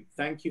thank you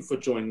for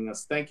joining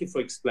us, thank you for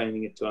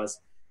explaining it to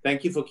us,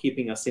 thank you for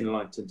keeping us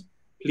enlightened.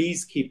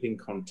 Please keep in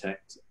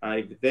contact.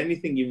 If there's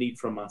anything you need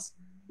from us,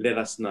 let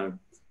us know.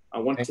 I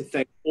want to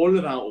thank all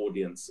of our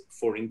audience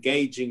for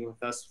engaging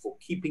with us, for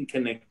keeping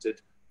connected,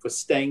 for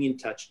staying in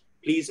touch.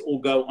 Please all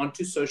go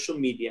onto social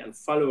media and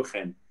follow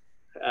Hen,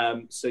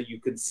 so you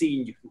can see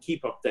and you can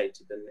keep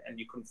updated, and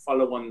you can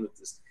follow on with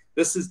this.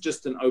 This is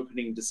just an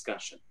opening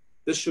discussion.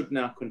 This should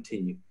now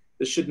continue.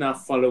 This should now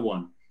follow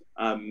on.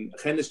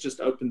 Hen has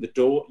just opened the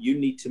door. You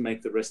need to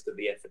make the rest of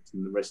the effort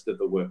and the rest of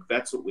the work.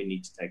 That's what we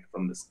need to take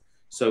from this.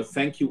 So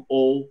thank you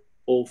all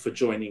for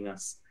joining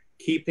us.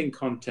 Keep in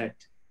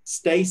contact.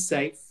 Stay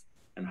safe,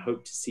 and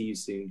hope to see you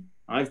soon.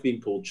 I've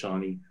been Paul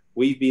Charney.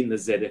 We've been the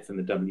ZF and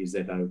the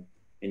WZO,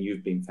 and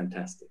you've been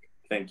fantastic.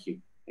 Thank you,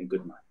 and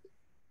good night.